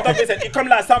he shaved up his head, he come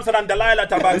like Samson and Delilah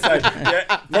to backside.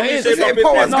 Yeah. When he is. shaved up his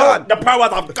Power's head, gone. the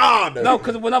powers have gone. No,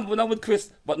 because when I'm with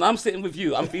Chris, but now I'm sitting with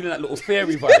you, I'm feeling that little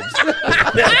fairy vibes.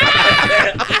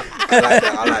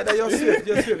 I like that. You're swift.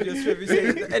 You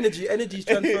say the energy's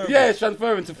transferring. Yeah, it's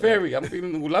transferring to fairy. I'm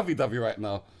feeling all lovey-dovey right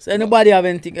now. So anybody have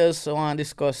anything else I want to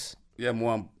discuss? Yeah,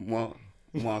 more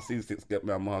C6 get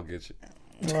me a mortgage.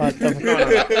 What the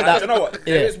No. You know what?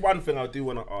 Yeah. There is one thing I do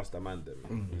want to ask the man.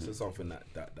 This is something that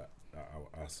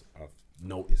I've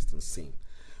noticed and seen.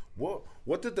 What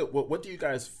do you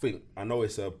guys think? I know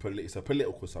it's a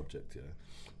political subject, yeah.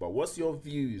 But what's your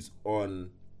views on?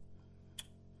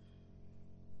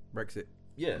 Brexit.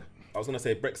 Yeah, I was gonna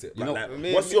say Brexit. You Like,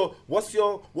 know, what's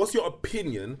your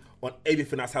opinion on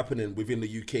everything that's happening within the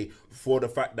UK for the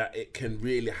fact that it can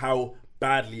really, how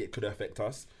badly it could affect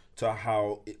us to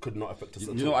how it could not affect us?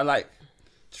 You know what I like?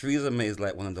 Theresa May is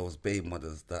like one of those baby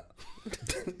mothers that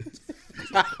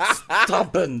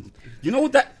stubborn. You know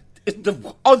that if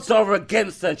the odds are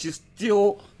against her, and she's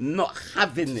still not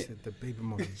having it. The baby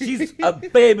mom. She's a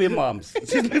baby mom.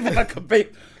 She's living like a baby.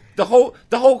 The whole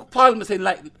parliament saying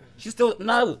like she's still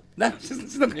no,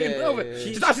 she's not going over it.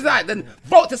 She's like, then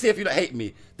vote to see if you don't hate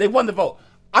me. They won the vote.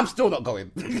 I'm still not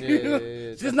going.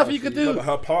 There's nothing you can do. But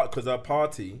her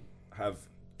party have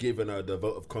given her the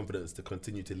vote of confidence to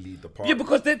continue to lead the party. Yeah,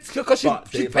 because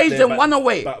she paged them one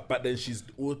away. But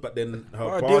then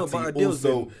her But a deal- party but a deal's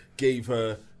also been- gave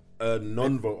her a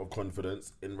non-vote of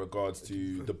confidence in regards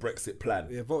to the Brexit plan.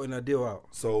 Yeah, voting a deal out.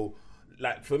 So,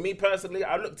 like, for me personally,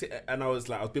 I looked at it and I was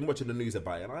like, I've been watching the news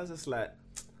about it, and I was just like,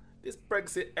 this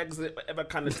Brexit, exit, whatever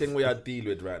kind of thing we are dealing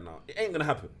with right now, it ain't gonna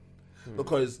happen.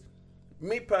 Because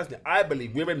me personally, I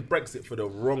believe we're in Brexit for the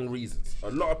wrong reasons. A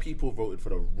lot of people voted for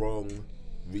the wrong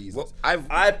reasons. Well,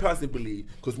 I personally believe,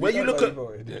 because where you look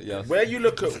at yes. where you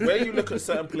look at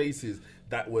certain places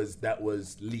that was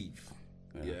leave.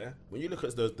 Yeah. When you look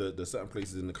at the certain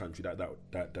places in the country that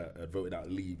voted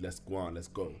out leave, let's go on, let's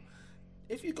go.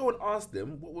 If you go and ask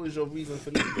them what was your reason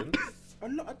for leaving, a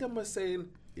lot of them were saying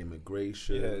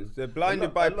immigration. Yeah, they're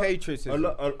blinded by patriotism. A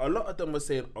lot of them were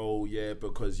saying, oh yeah,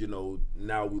 because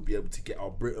now we'll be able to get our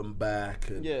Britain back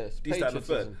and Yes, this, that, and the third.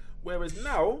 patriotism. Whereas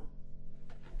now,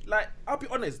 like, I'll be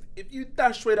honest, if you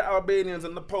dash away the Albanians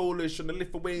and the Polish and the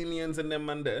Lithuanians and them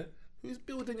man there, who's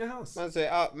building your house? Man say,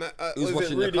 Who's was it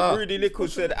washing your car? Rudy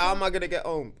Nichols said, how am I gonna get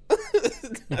home?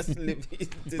 That's Libby.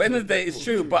 But end of the day, it's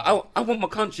true. But I want my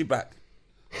country back.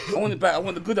 I want it back. I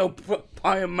want the good old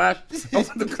pie and mash. I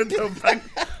want the good old back.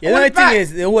 You know the thing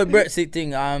is, the whole Brexit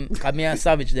thing, me and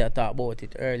Savage there talked about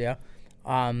it earlier. He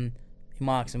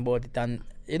asked him about it, and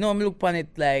me look upon it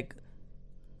like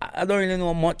I don't really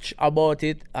know much about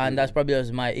it, and that's probably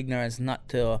just my ignorance not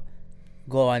to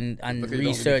go and Because you don't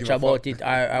research really give a about fuck. it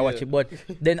or watch it. But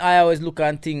then I always look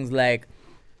at things like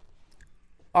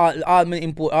all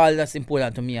that's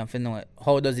important to me, and for know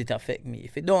how does it affect me.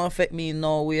 If it don't affect me in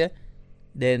no way,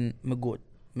 then me good.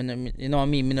 You know what I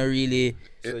mean? Me not really.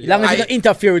 Long as it don't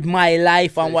interfere with my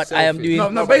life and what I am selfish.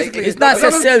 doing. No, basically, it's not so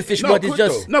no, selfish, no, but it's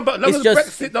just. No, but long it's as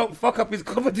just Brexit don't fuck up his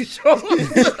comedy show.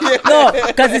 no,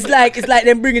 because it's like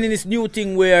them bringing in this new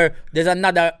thing where there's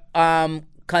another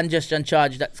congestion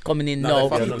charge that's coming in now.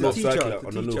 they're Yeah, fucking on the the circular, T-chart,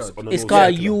 on the the news, T-chart. on the It's news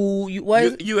called circular. what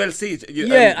is- ULC.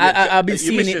 Yeah, I've been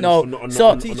seeing it now.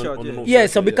 So yeah,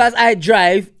 so because I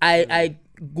drive, I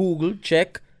Google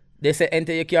check. They said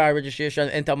enter your car registration,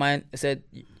 enter mine. It said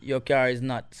your car is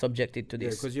not subjected to Yeah,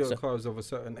 this. because your So- car is of a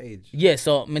certain age. yeah,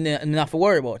 so I don't have to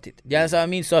worry about it. You understand what I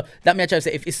mean? So that me I try to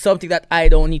say, if it's something that I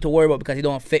don't need to worry about because it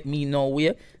don't affect me no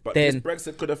way, But then this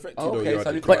Brexit could affect you. Okay, so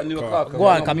I need to But- get a new car. Go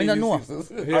on, come in and know.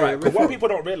 All right, but what people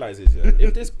don't realize is,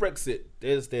 if this Brexit,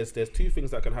 there's two things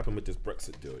that can happen with this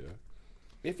Brexit deal. Yeah,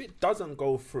 if it doesn't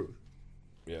go through,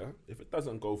 if it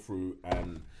doesn't go through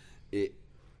and it,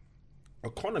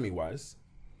 economy-wise,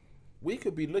 we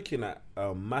could be looking at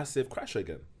a massive crash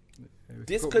again.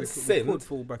 This could send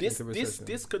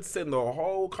the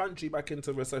whole country back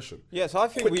into recession. Yes, I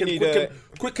think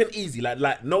quick and easy,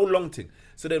 like no long thing.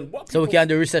 So then what? So we can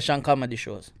do recession comedy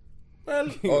shows. Well,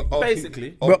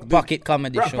 basically, Broke Bucket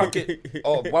comedy show. Bucket.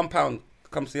 Oh, £1.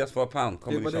 Come see us for £1.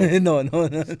 Comedy show. No.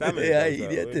 Yeah,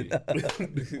 idiot.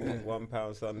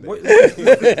 £1 Sunday.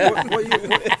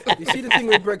 You see the thing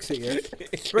with Brexit, yeah?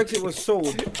 Brexit was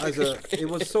sold it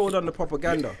was sold under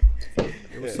propaganda.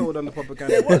 It was sold under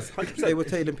propaganda. It was, 100%. They were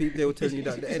telling you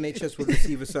that the NHS would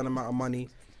receive a certain amount of money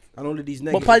and all of these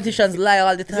negative. But politicians lie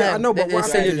all the time. Yeah, I know, but they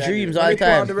sell your dreams all the when they put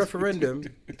out time. the referendum,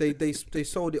 they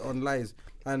sold it on lies.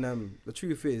 And the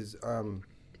truth is,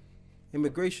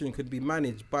 immigration could be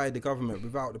managed by the government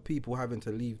without the people having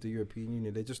to leave the European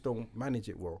Union. They just don't manage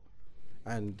it well.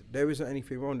 And there isn't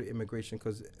anything wrong with immigration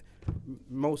because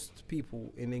most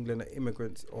people in England are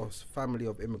immigrants or family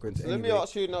of immigrants. Let me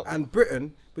ask you now. And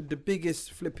Britain, with the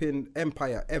biggest flipping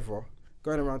empire ever,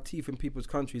 going around thieving people's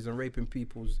countries and raping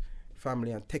people's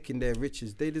family and taking their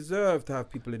riches, they deserve to have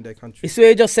people in their country. So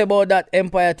you just say about that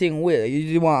empire thing, Will.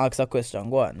 You want to ask a question?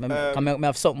 Go on. I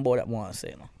have something about that I want to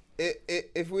say. No?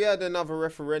 If we had another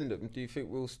referendum, do you think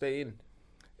we'll stay in?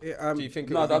 Do you think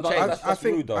it No, would change? that's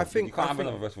rude though. You can't have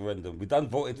another referendum. We done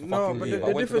voted for fucking but leave. I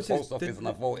went to the post office and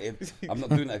I voted. I'm not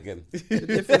doing it again.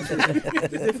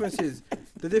 The difference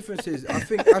is, I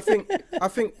think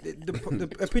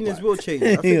the opinions will change.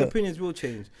 I think opinions will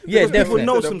change. Yeah, because people definitely.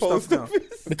 know some stuff now.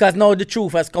 Because now the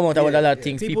truth has come out about a lot of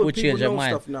things. People change their know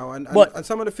mind. stuff now, and But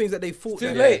some of the things that they thought.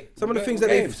 Too late. Some of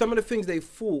the things they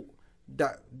thought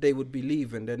that they would be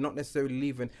leaving, they're not necessarily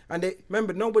leaving. And they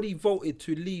remember, nobody voted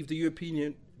to leave the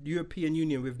European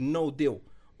Union with no deal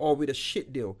or with a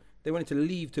shit deal. They wanted to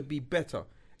leave to be better.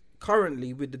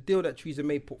 Currently, with the deal that Theresa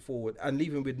May put forward and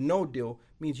leaving with no deal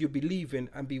means you'll be leaving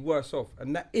and be worse off.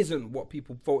 And that isn't what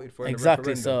people voted for in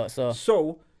Exactly, the referendum.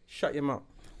 so shut your mouth.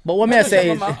 But what may I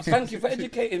say is... Thank you for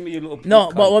educating me, you little...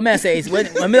 No, but what may I say is, when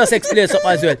me just explain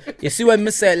something as well, you see when me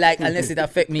say, like, unless it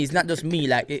affect me, it's not just me,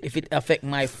 like, if it affect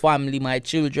my family, my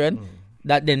children,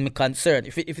 that then me concerned.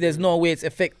 If there's no way it's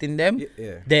affecting them,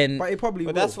 then... But it probably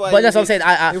will. That's why. But that's what I'm saying,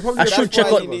 I should check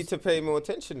out... You need to pay more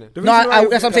attention then. No,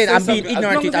 that's what I'm saying, I'm being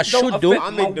ignorant to it, I should do.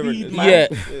 I'm ignorant. Yeah.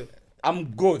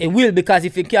 I'm good. It will, because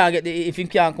if you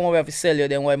can't come over and sell you,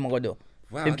 then what am I going to do?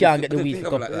 Wow, If you can't get the weed think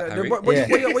cup. like that, Yeah, Harry.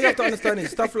 what you have to understand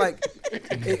is stuff like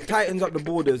it tightens up the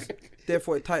borders,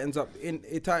 therefore it tightens up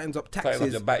Tighten up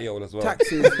taxes. your batty-hole as well.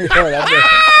 Taxes.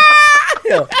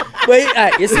 Yeah.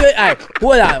 But you see,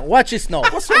 hold on, watch this now.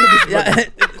 What's wrong with this?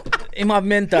 Him have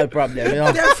mental problem, you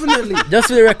know. Definitely. Just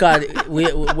for the record,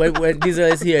 when Diesel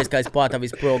is here, it's because it's part of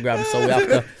his program, so we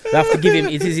have to give him.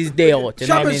 It is his day out. You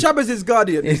know what I mean? Shabbos is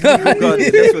guardian. He's guardian. That's what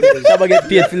it is. Shabba get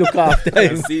paid to look after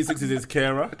him. C6 is his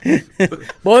carer. But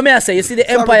what may I say? You see the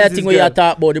Shabbos empire is thing where you girl.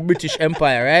 talk about the British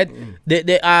Empire, right?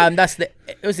 That's the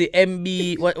what's the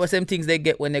MB? What's them things they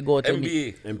get when they go to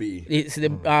MBE. It's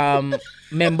the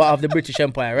member of the British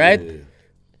Empire, right? Yeah.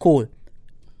 Cool.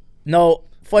 Now,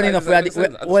 funny enough, we had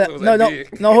hold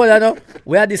on, no.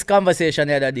 We had this conversation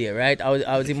the other day, right?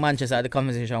 I was in Manchester at the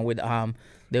conversation with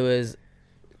there was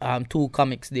two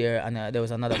comics there and there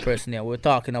was another person there. We were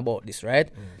talking about this, right?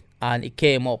 And it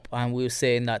came up and we were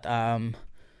saying that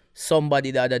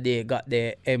somebody the other day got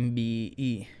their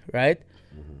MBE, right?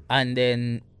 And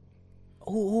then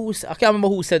I can't remember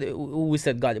who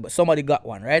said got it, but somebody got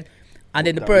one, right? And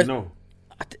then the person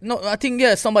I think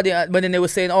somebody, but then they were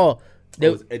saying,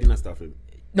 was Eddie Nesta for him.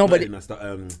 No, but what's the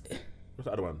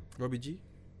other one? Robbie G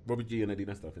and Eddie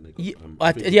Nesta.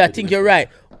 I think you're right.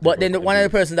 But then one of the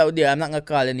person that was there, I'm not gonna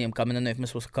call a name, because I don't know if I'm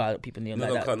supposed to call people name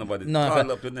like that. Call nobody.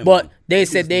 No, but they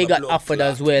said they got offered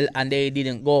as well, and they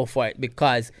didn't go for it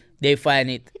because they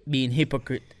find it being a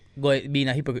hypocrite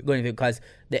going because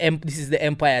this is the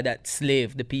empire that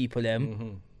slaved the people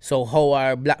them. So how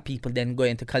are black people then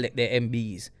going to collect their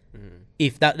MBs?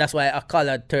 If that's why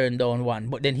Akala turned down one,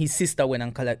 but then his sister went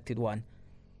and collected one.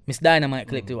 Miss Dynamite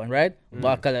collected one, right?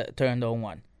 But Akala turned down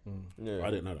one. I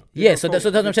didn't know that. Yeah, so that's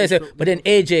what I'm saying. But then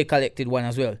AJ collected one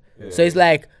as well. So it's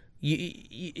like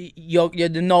you're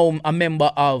now a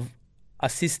member of a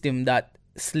system that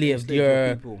slaved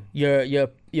your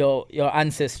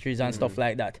ancestries and stuff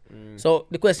like that. So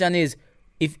the question is,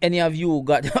 if any of you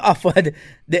got offered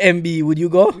the MB, would you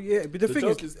go? Yeah, but the thing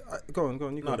is, go on.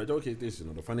 The joke is this,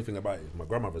 the funny thing about it is my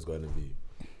grandmother's got an MB,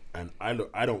 and I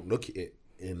don't look at it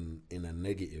in a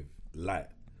negative light,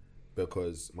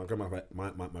 because my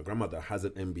grandmother has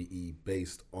an MBE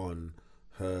based on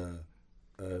her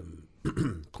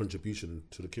contribution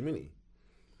to the community.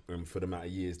 for the amount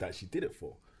of years that she did it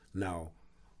for. Now,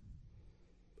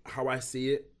 how I see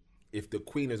it, if the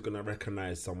Queen is gonna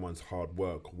recognize someone's hard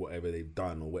work, whatever they've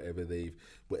done, or whatever they've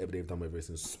done, whether it's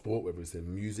in sport, whether it's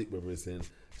in music, whether it's in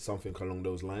something along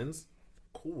those lines,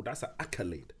 cool. That's an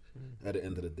accolade. At the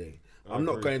end of the day, I'm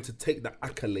not going to take that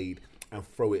accolade and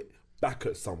throw it back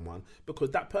at someone,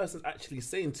 because that person's actually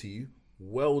saying to you,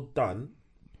 "Well done."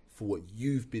 For what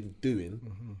you've been doing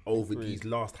over these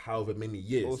last however many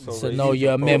years. Also, So now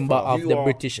you're a member of the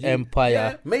British Empire.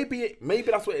 Yeah, maybe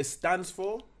that's what it stands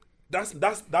for. That's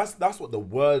what the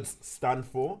words stand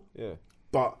for. Yeah.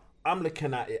 But I'm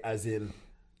looking at it as in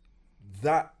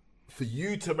that for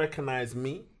you to recognize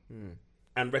me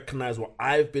and recognize what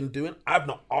I've been doing. I've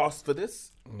not asked for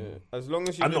this. Yeah. As long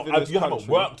as you you haven't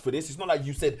worked for this. It's not like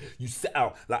you said you set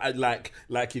out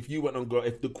like if you went on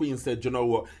if the Queen said, you know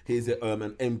what, here's an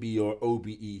MB or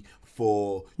OBE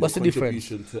for what's the difference?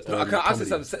 To, So I can ask you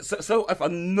something. So if a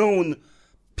known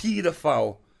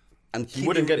paedophile and he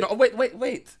wouldn't get it. No,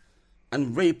 wait,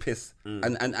 and rapist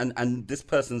and this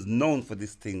person's known for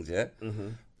these things, yeah.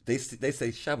 They say,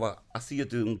 Shabba, I see you're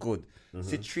doing good.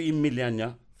 See 3 million,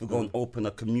 yeah, for go and open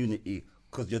a community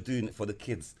because you're doing it for the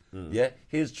kids. Yeah,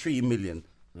 here's 3 million.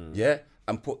 Yeah,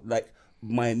 and put like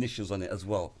my initials on it as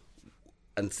well.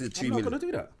 And see 3 I'm million. not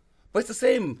gonna do that. But it's the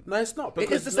same. No, it's not. It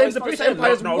is the No, same. it's The not British same.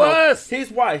 Empire is No. worse. Here's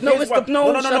why. No, it's the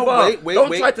no. Wait.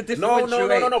 Don't try to differentiate.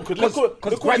 No. Because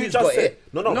look what you just said.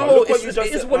 No. Look what you just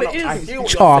it is said. what No, it is. I hear what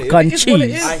Chalk you're saying. and It is what it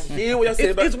cheese. is. I hear what you're saying.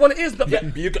 It is what it is.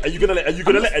 Are you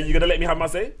gonna let me have my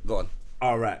say? Go on.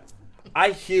 All right.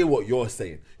 I hear what you're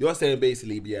saying. You're saying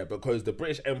basically, yeah, because the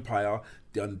British Empire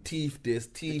done teeth this,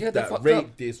 teeth Yeah, they that, fucked rape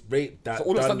up. this, rape that. So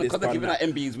all of a done sudden, this, because they're done giving that. out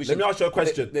MBs, Let me ask you a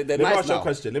question. They're Let me nice ask you a now.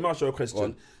 question. Let me ask you a Go question.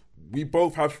 on. We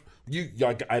both have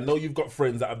I know you've got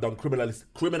friends that have done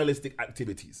criminalistic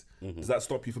activities. Does that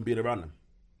stop you from being around them?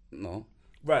 No.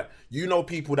 Right. You know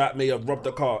people that may have robbed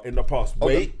a car in the past.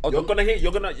 Wait. I'm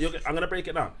gonna break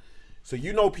it down. So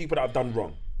you know people that have done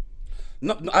wrong.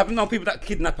 No, I've known people that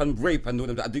kidnap and rape and do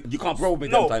them. You can't roll me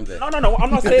them times there. No. I'm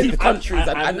not saying Thief countries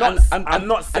I'm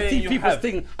not saying thief you people's have.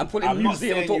 thing and put it I'm in not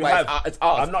museum and saying talk you about have. it's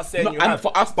art. I'm not saying you and have.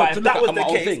 for us But to if look that at was my the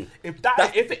own case, thing. if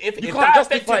that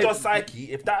affected your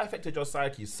psyche, if that affected your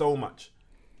psyche so much,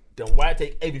 then why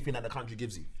take everything that the country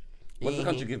gives you? What does the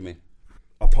country give me?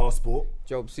 A passport,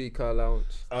 job seeker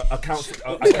allowance. a council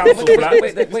flat,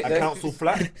 wait. a council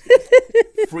flat,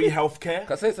 free healthcare.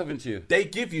 Can I say something to you? They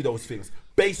give you those things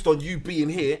based on you being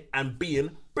here and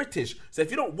being British. So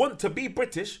if you don't want to be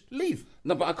British, leave.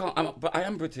 No, but I can't. But I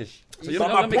am British. So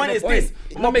But my point is this.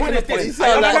 You're not making a point. You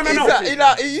sound like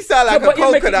you sound like a but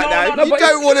you're making- coconut now. no, If you but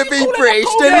don't want to be British,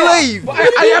 then leave. But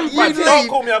I am You British. leave.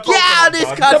 call me a Get out of this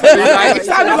coconut, country. It right?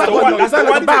 sounded like one. It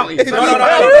sounded like a bounty. No.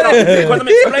 Because I'm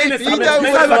explaining this. You don't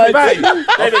There's wanna nothing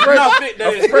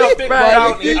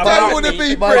You about don't want to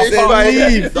be British, passport. mate.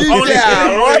 Leave. You get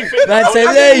out. Man say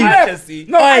leave. I can see.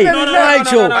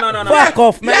 Nigel, fuck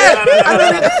off, man.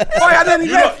 And then he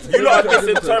left. You lot are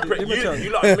misinterpreting. You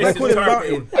lot are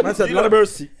misinterpreting. Man said, "Lord of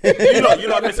mercy." You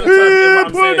lot misinterpreting what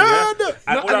I'm saying. Yeah?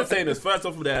 And all I'm saying is, first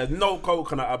off, there's no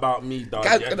coconut about me, dog.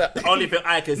 Yeah? The only thing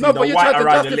I can see No, the but you're white trying to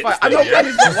around your justify. lips. I know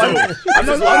Granny's got one. I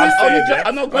know I'm saying, yeah?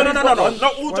 I know Granny's got one. No,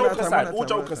 all One joke at a aside, time,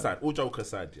 all joke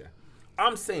aside, yeah.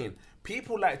 I'm saying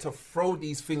people like to throw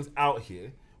these things out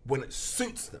here when it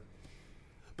suits them.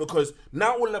 Because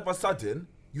now all of a sudden,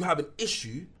 you have an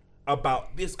issue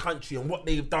about this country and what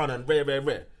they've done and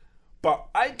rare. But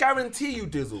I guarantee you,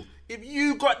 Dizzle, if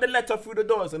you got the letter through the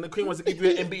doors and the Queen wants to give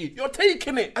you an MBE, you're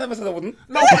taking it. I never said I wouldn't.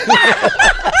 No, but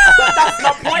that's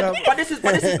my point. But this is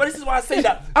why I say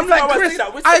that. I'm This is like why Chris. say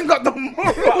that. I ain't got the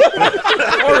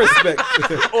moral. All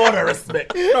respect. All the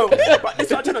respect. No, but this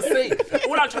is what I'm trying to say.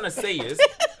 All I'm trying to say is,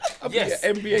 yes,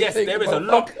 an NBA yes, thing, there is a but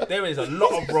lot. There is a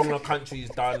lot of wrong the country's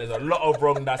done. There's a lot of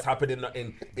wrong that's happened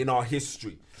in our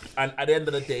history. And at the end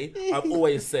of the day, I've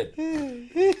always said,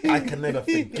 I can never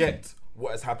forget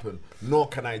what has happened, nor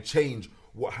can I change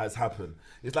what has happened.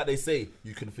 It's like they say,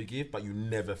 you can forgive, but you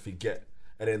never forget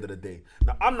at the end of the day.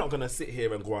 Now, I'm not going to sit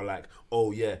here and go on like,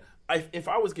 oh yeah, if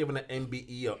I was given an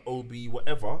MBE or OB,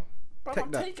 whatever, but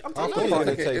I'm taking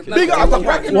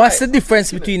it. What's the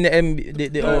difference between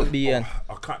the OB and?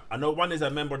 I can't. I know one is a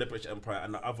member of the British Empire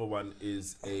and the other one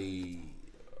is a...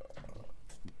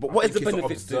 But what is the I think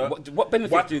benefits? it's observed. What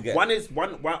benefits do you get? One is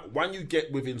one you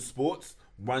get within sports.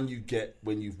 One you get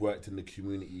when you've worked in the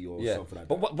community or something like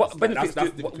that. But what benefits do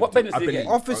you get?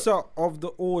 Officer of the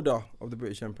Order of the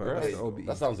British Empire. That's the OBE.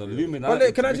 That sounds illuminating. But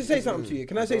look, can I just say something to you?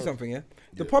 Can I say something? Yeah.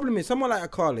 The problem is someone like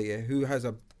Akala, yeah, who has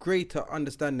a greater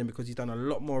understanding because he's done a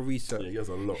lot more research. Yeah, he has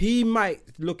a lot. He might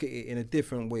look at it in a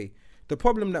different way. The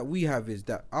problem that we have is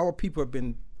that our people have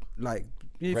been like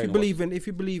if you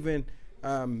believe in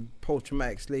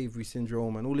post-traumatic slavery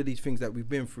syndrome and all of these things that we've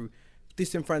been through,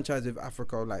 disenfranchised of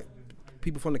Africa, like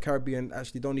people from the Caribbean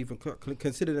actually don't even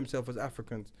consider themselves as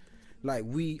Africans. Like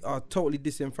we are totally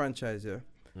disenfranchised. Yeah?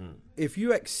 If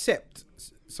you accept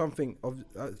something of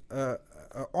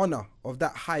honor of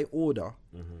that high order,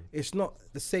 it's not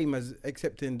the same as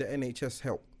accepting the NHS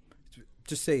help.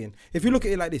 Just saying. If you look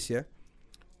at it like this, yeah.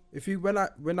 If you when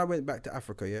I went back to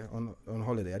Africa, yeah, on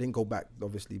holiday, I didn't go back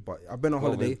obviously, but I've been on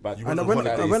holiday. And I went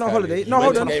on holiday. No,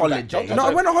 hold on. No,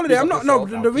 I went on holiday. I'm not. No,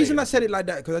 the reason I said it like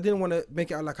that because I didn't want to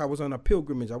make it out like I was on a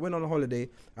pilgrimage. I went on a holiday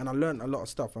and I learned a lot of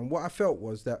stuff. And what I felt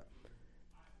was that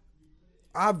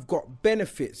I've got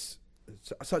benefits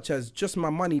such as just my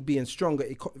money being stronger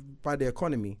by the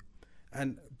economy,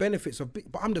 and benefits of.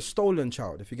 But I'm the stolen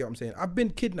child. If you get what I'm saying, I've been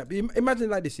kidnapped. Imagine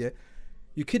like this, yeah,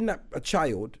 you kidnap a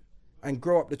child and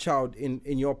grow up the child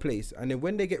in your place, and then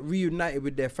when they get reunited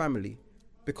with their family,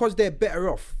 because they're better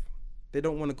off, they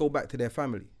don't want to go back to their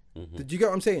family. Did you get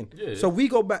what I'm saying? Yeah. So we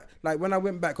go back, like when I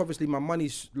went back, obviously my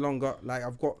money's longer, like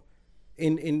I've got,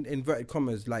 in inverted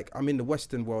commas, like I'm in the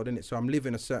Western world, innit? So I'm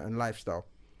living a certain lifestyle.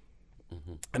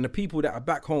 And the people that are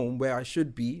back home where I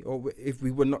should be, or if we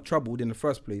were not troubled in the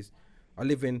first place, are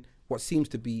living what seems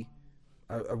to be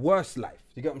a worse life.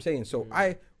 You get what I'm saying? So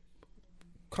I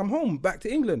come home back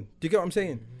to England. Do you get what I'm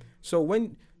saying? So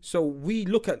we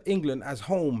look at England as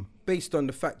home based on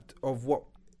the fact of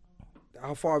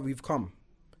how far we've come.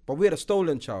 But we're the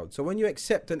stolen child. So when you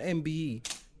accept an MBE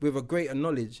with a greater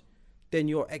knowledge, then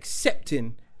you're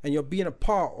accepting and you're being a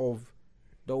part of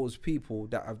those people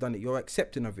that have done it. You're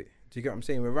accepting of it. Do you get what I'm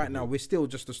saying? Where right now we're still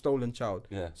just a stolen child.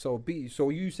 Yeah. So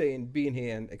you saying being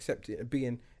here and accepting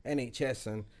being NHS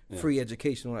and free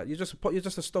education, all that, you're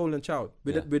just a stolen child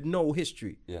with no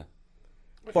history. Yeah.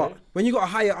 Okay. But when you got a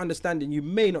higher understanding, you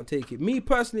may not take it. Me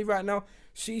personally, right now,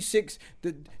 C6,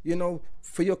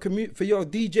 for your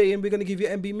DJing, we're gonna give you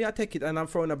MB. Me, I take it, and I'm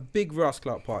throwing a big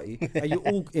rascal party, and you're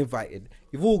all invited.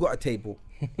 You've all got a table.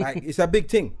 Like it's a big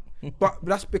thing. But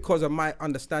that's because of my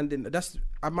understanding.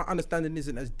 My understanding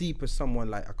isn't as deep as someone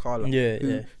like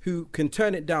Akala, who can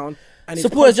turn it down. And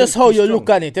suppose just how you look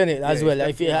at it, innit, as well.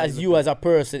 If it has you as a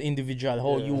person, individual,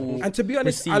 how you. And to be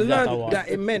honest, I learned that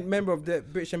it meant member of the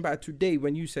British Empire today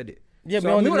when you said it. Yeah,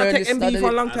 so I'm gonna take MB for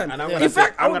a long time. In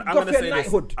fact, I'm gonna say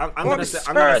this. I'm gonna say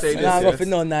this. I'm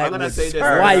gonna say this.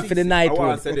 Why for the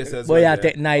knighthood? Boy, I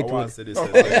take knighthood.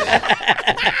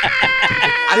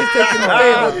 And he's taking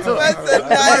table too.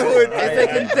 He's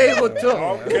taking table too.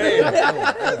 Okay.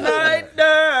 Knighthood.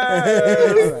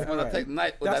 I'm gonna take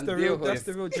knighthood and deal hood. That's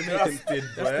the real Jamaican thing.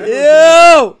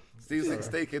 Yo!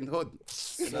 C6 taking hood.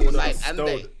 Night and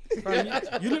day.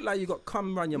 You look like you got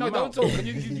cum around your mouth. No, don't talk.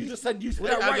 You just said you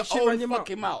had your own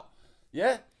fucking mouth.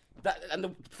 Yeah? And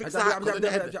the fix the hat on the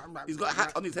head. He's got a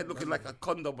hat on his head looking like a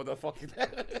condom with a fucking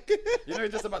head. You know,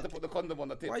 he's just about to put the condom on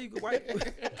the tip. Why?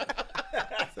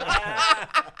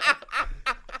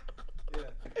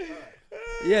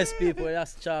 Yes, people,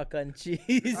 that's chalk and cheese.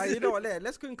 You know what?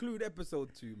 Let's conclude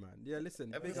episode 2, man. Yeah,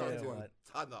 listen. Episode 2,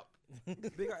 turn up.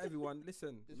 Big up everyone.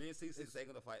 Listen. Me and C6 ain't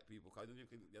gonna fight people because you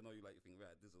know you like you think,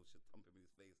 right, this shit thumping me.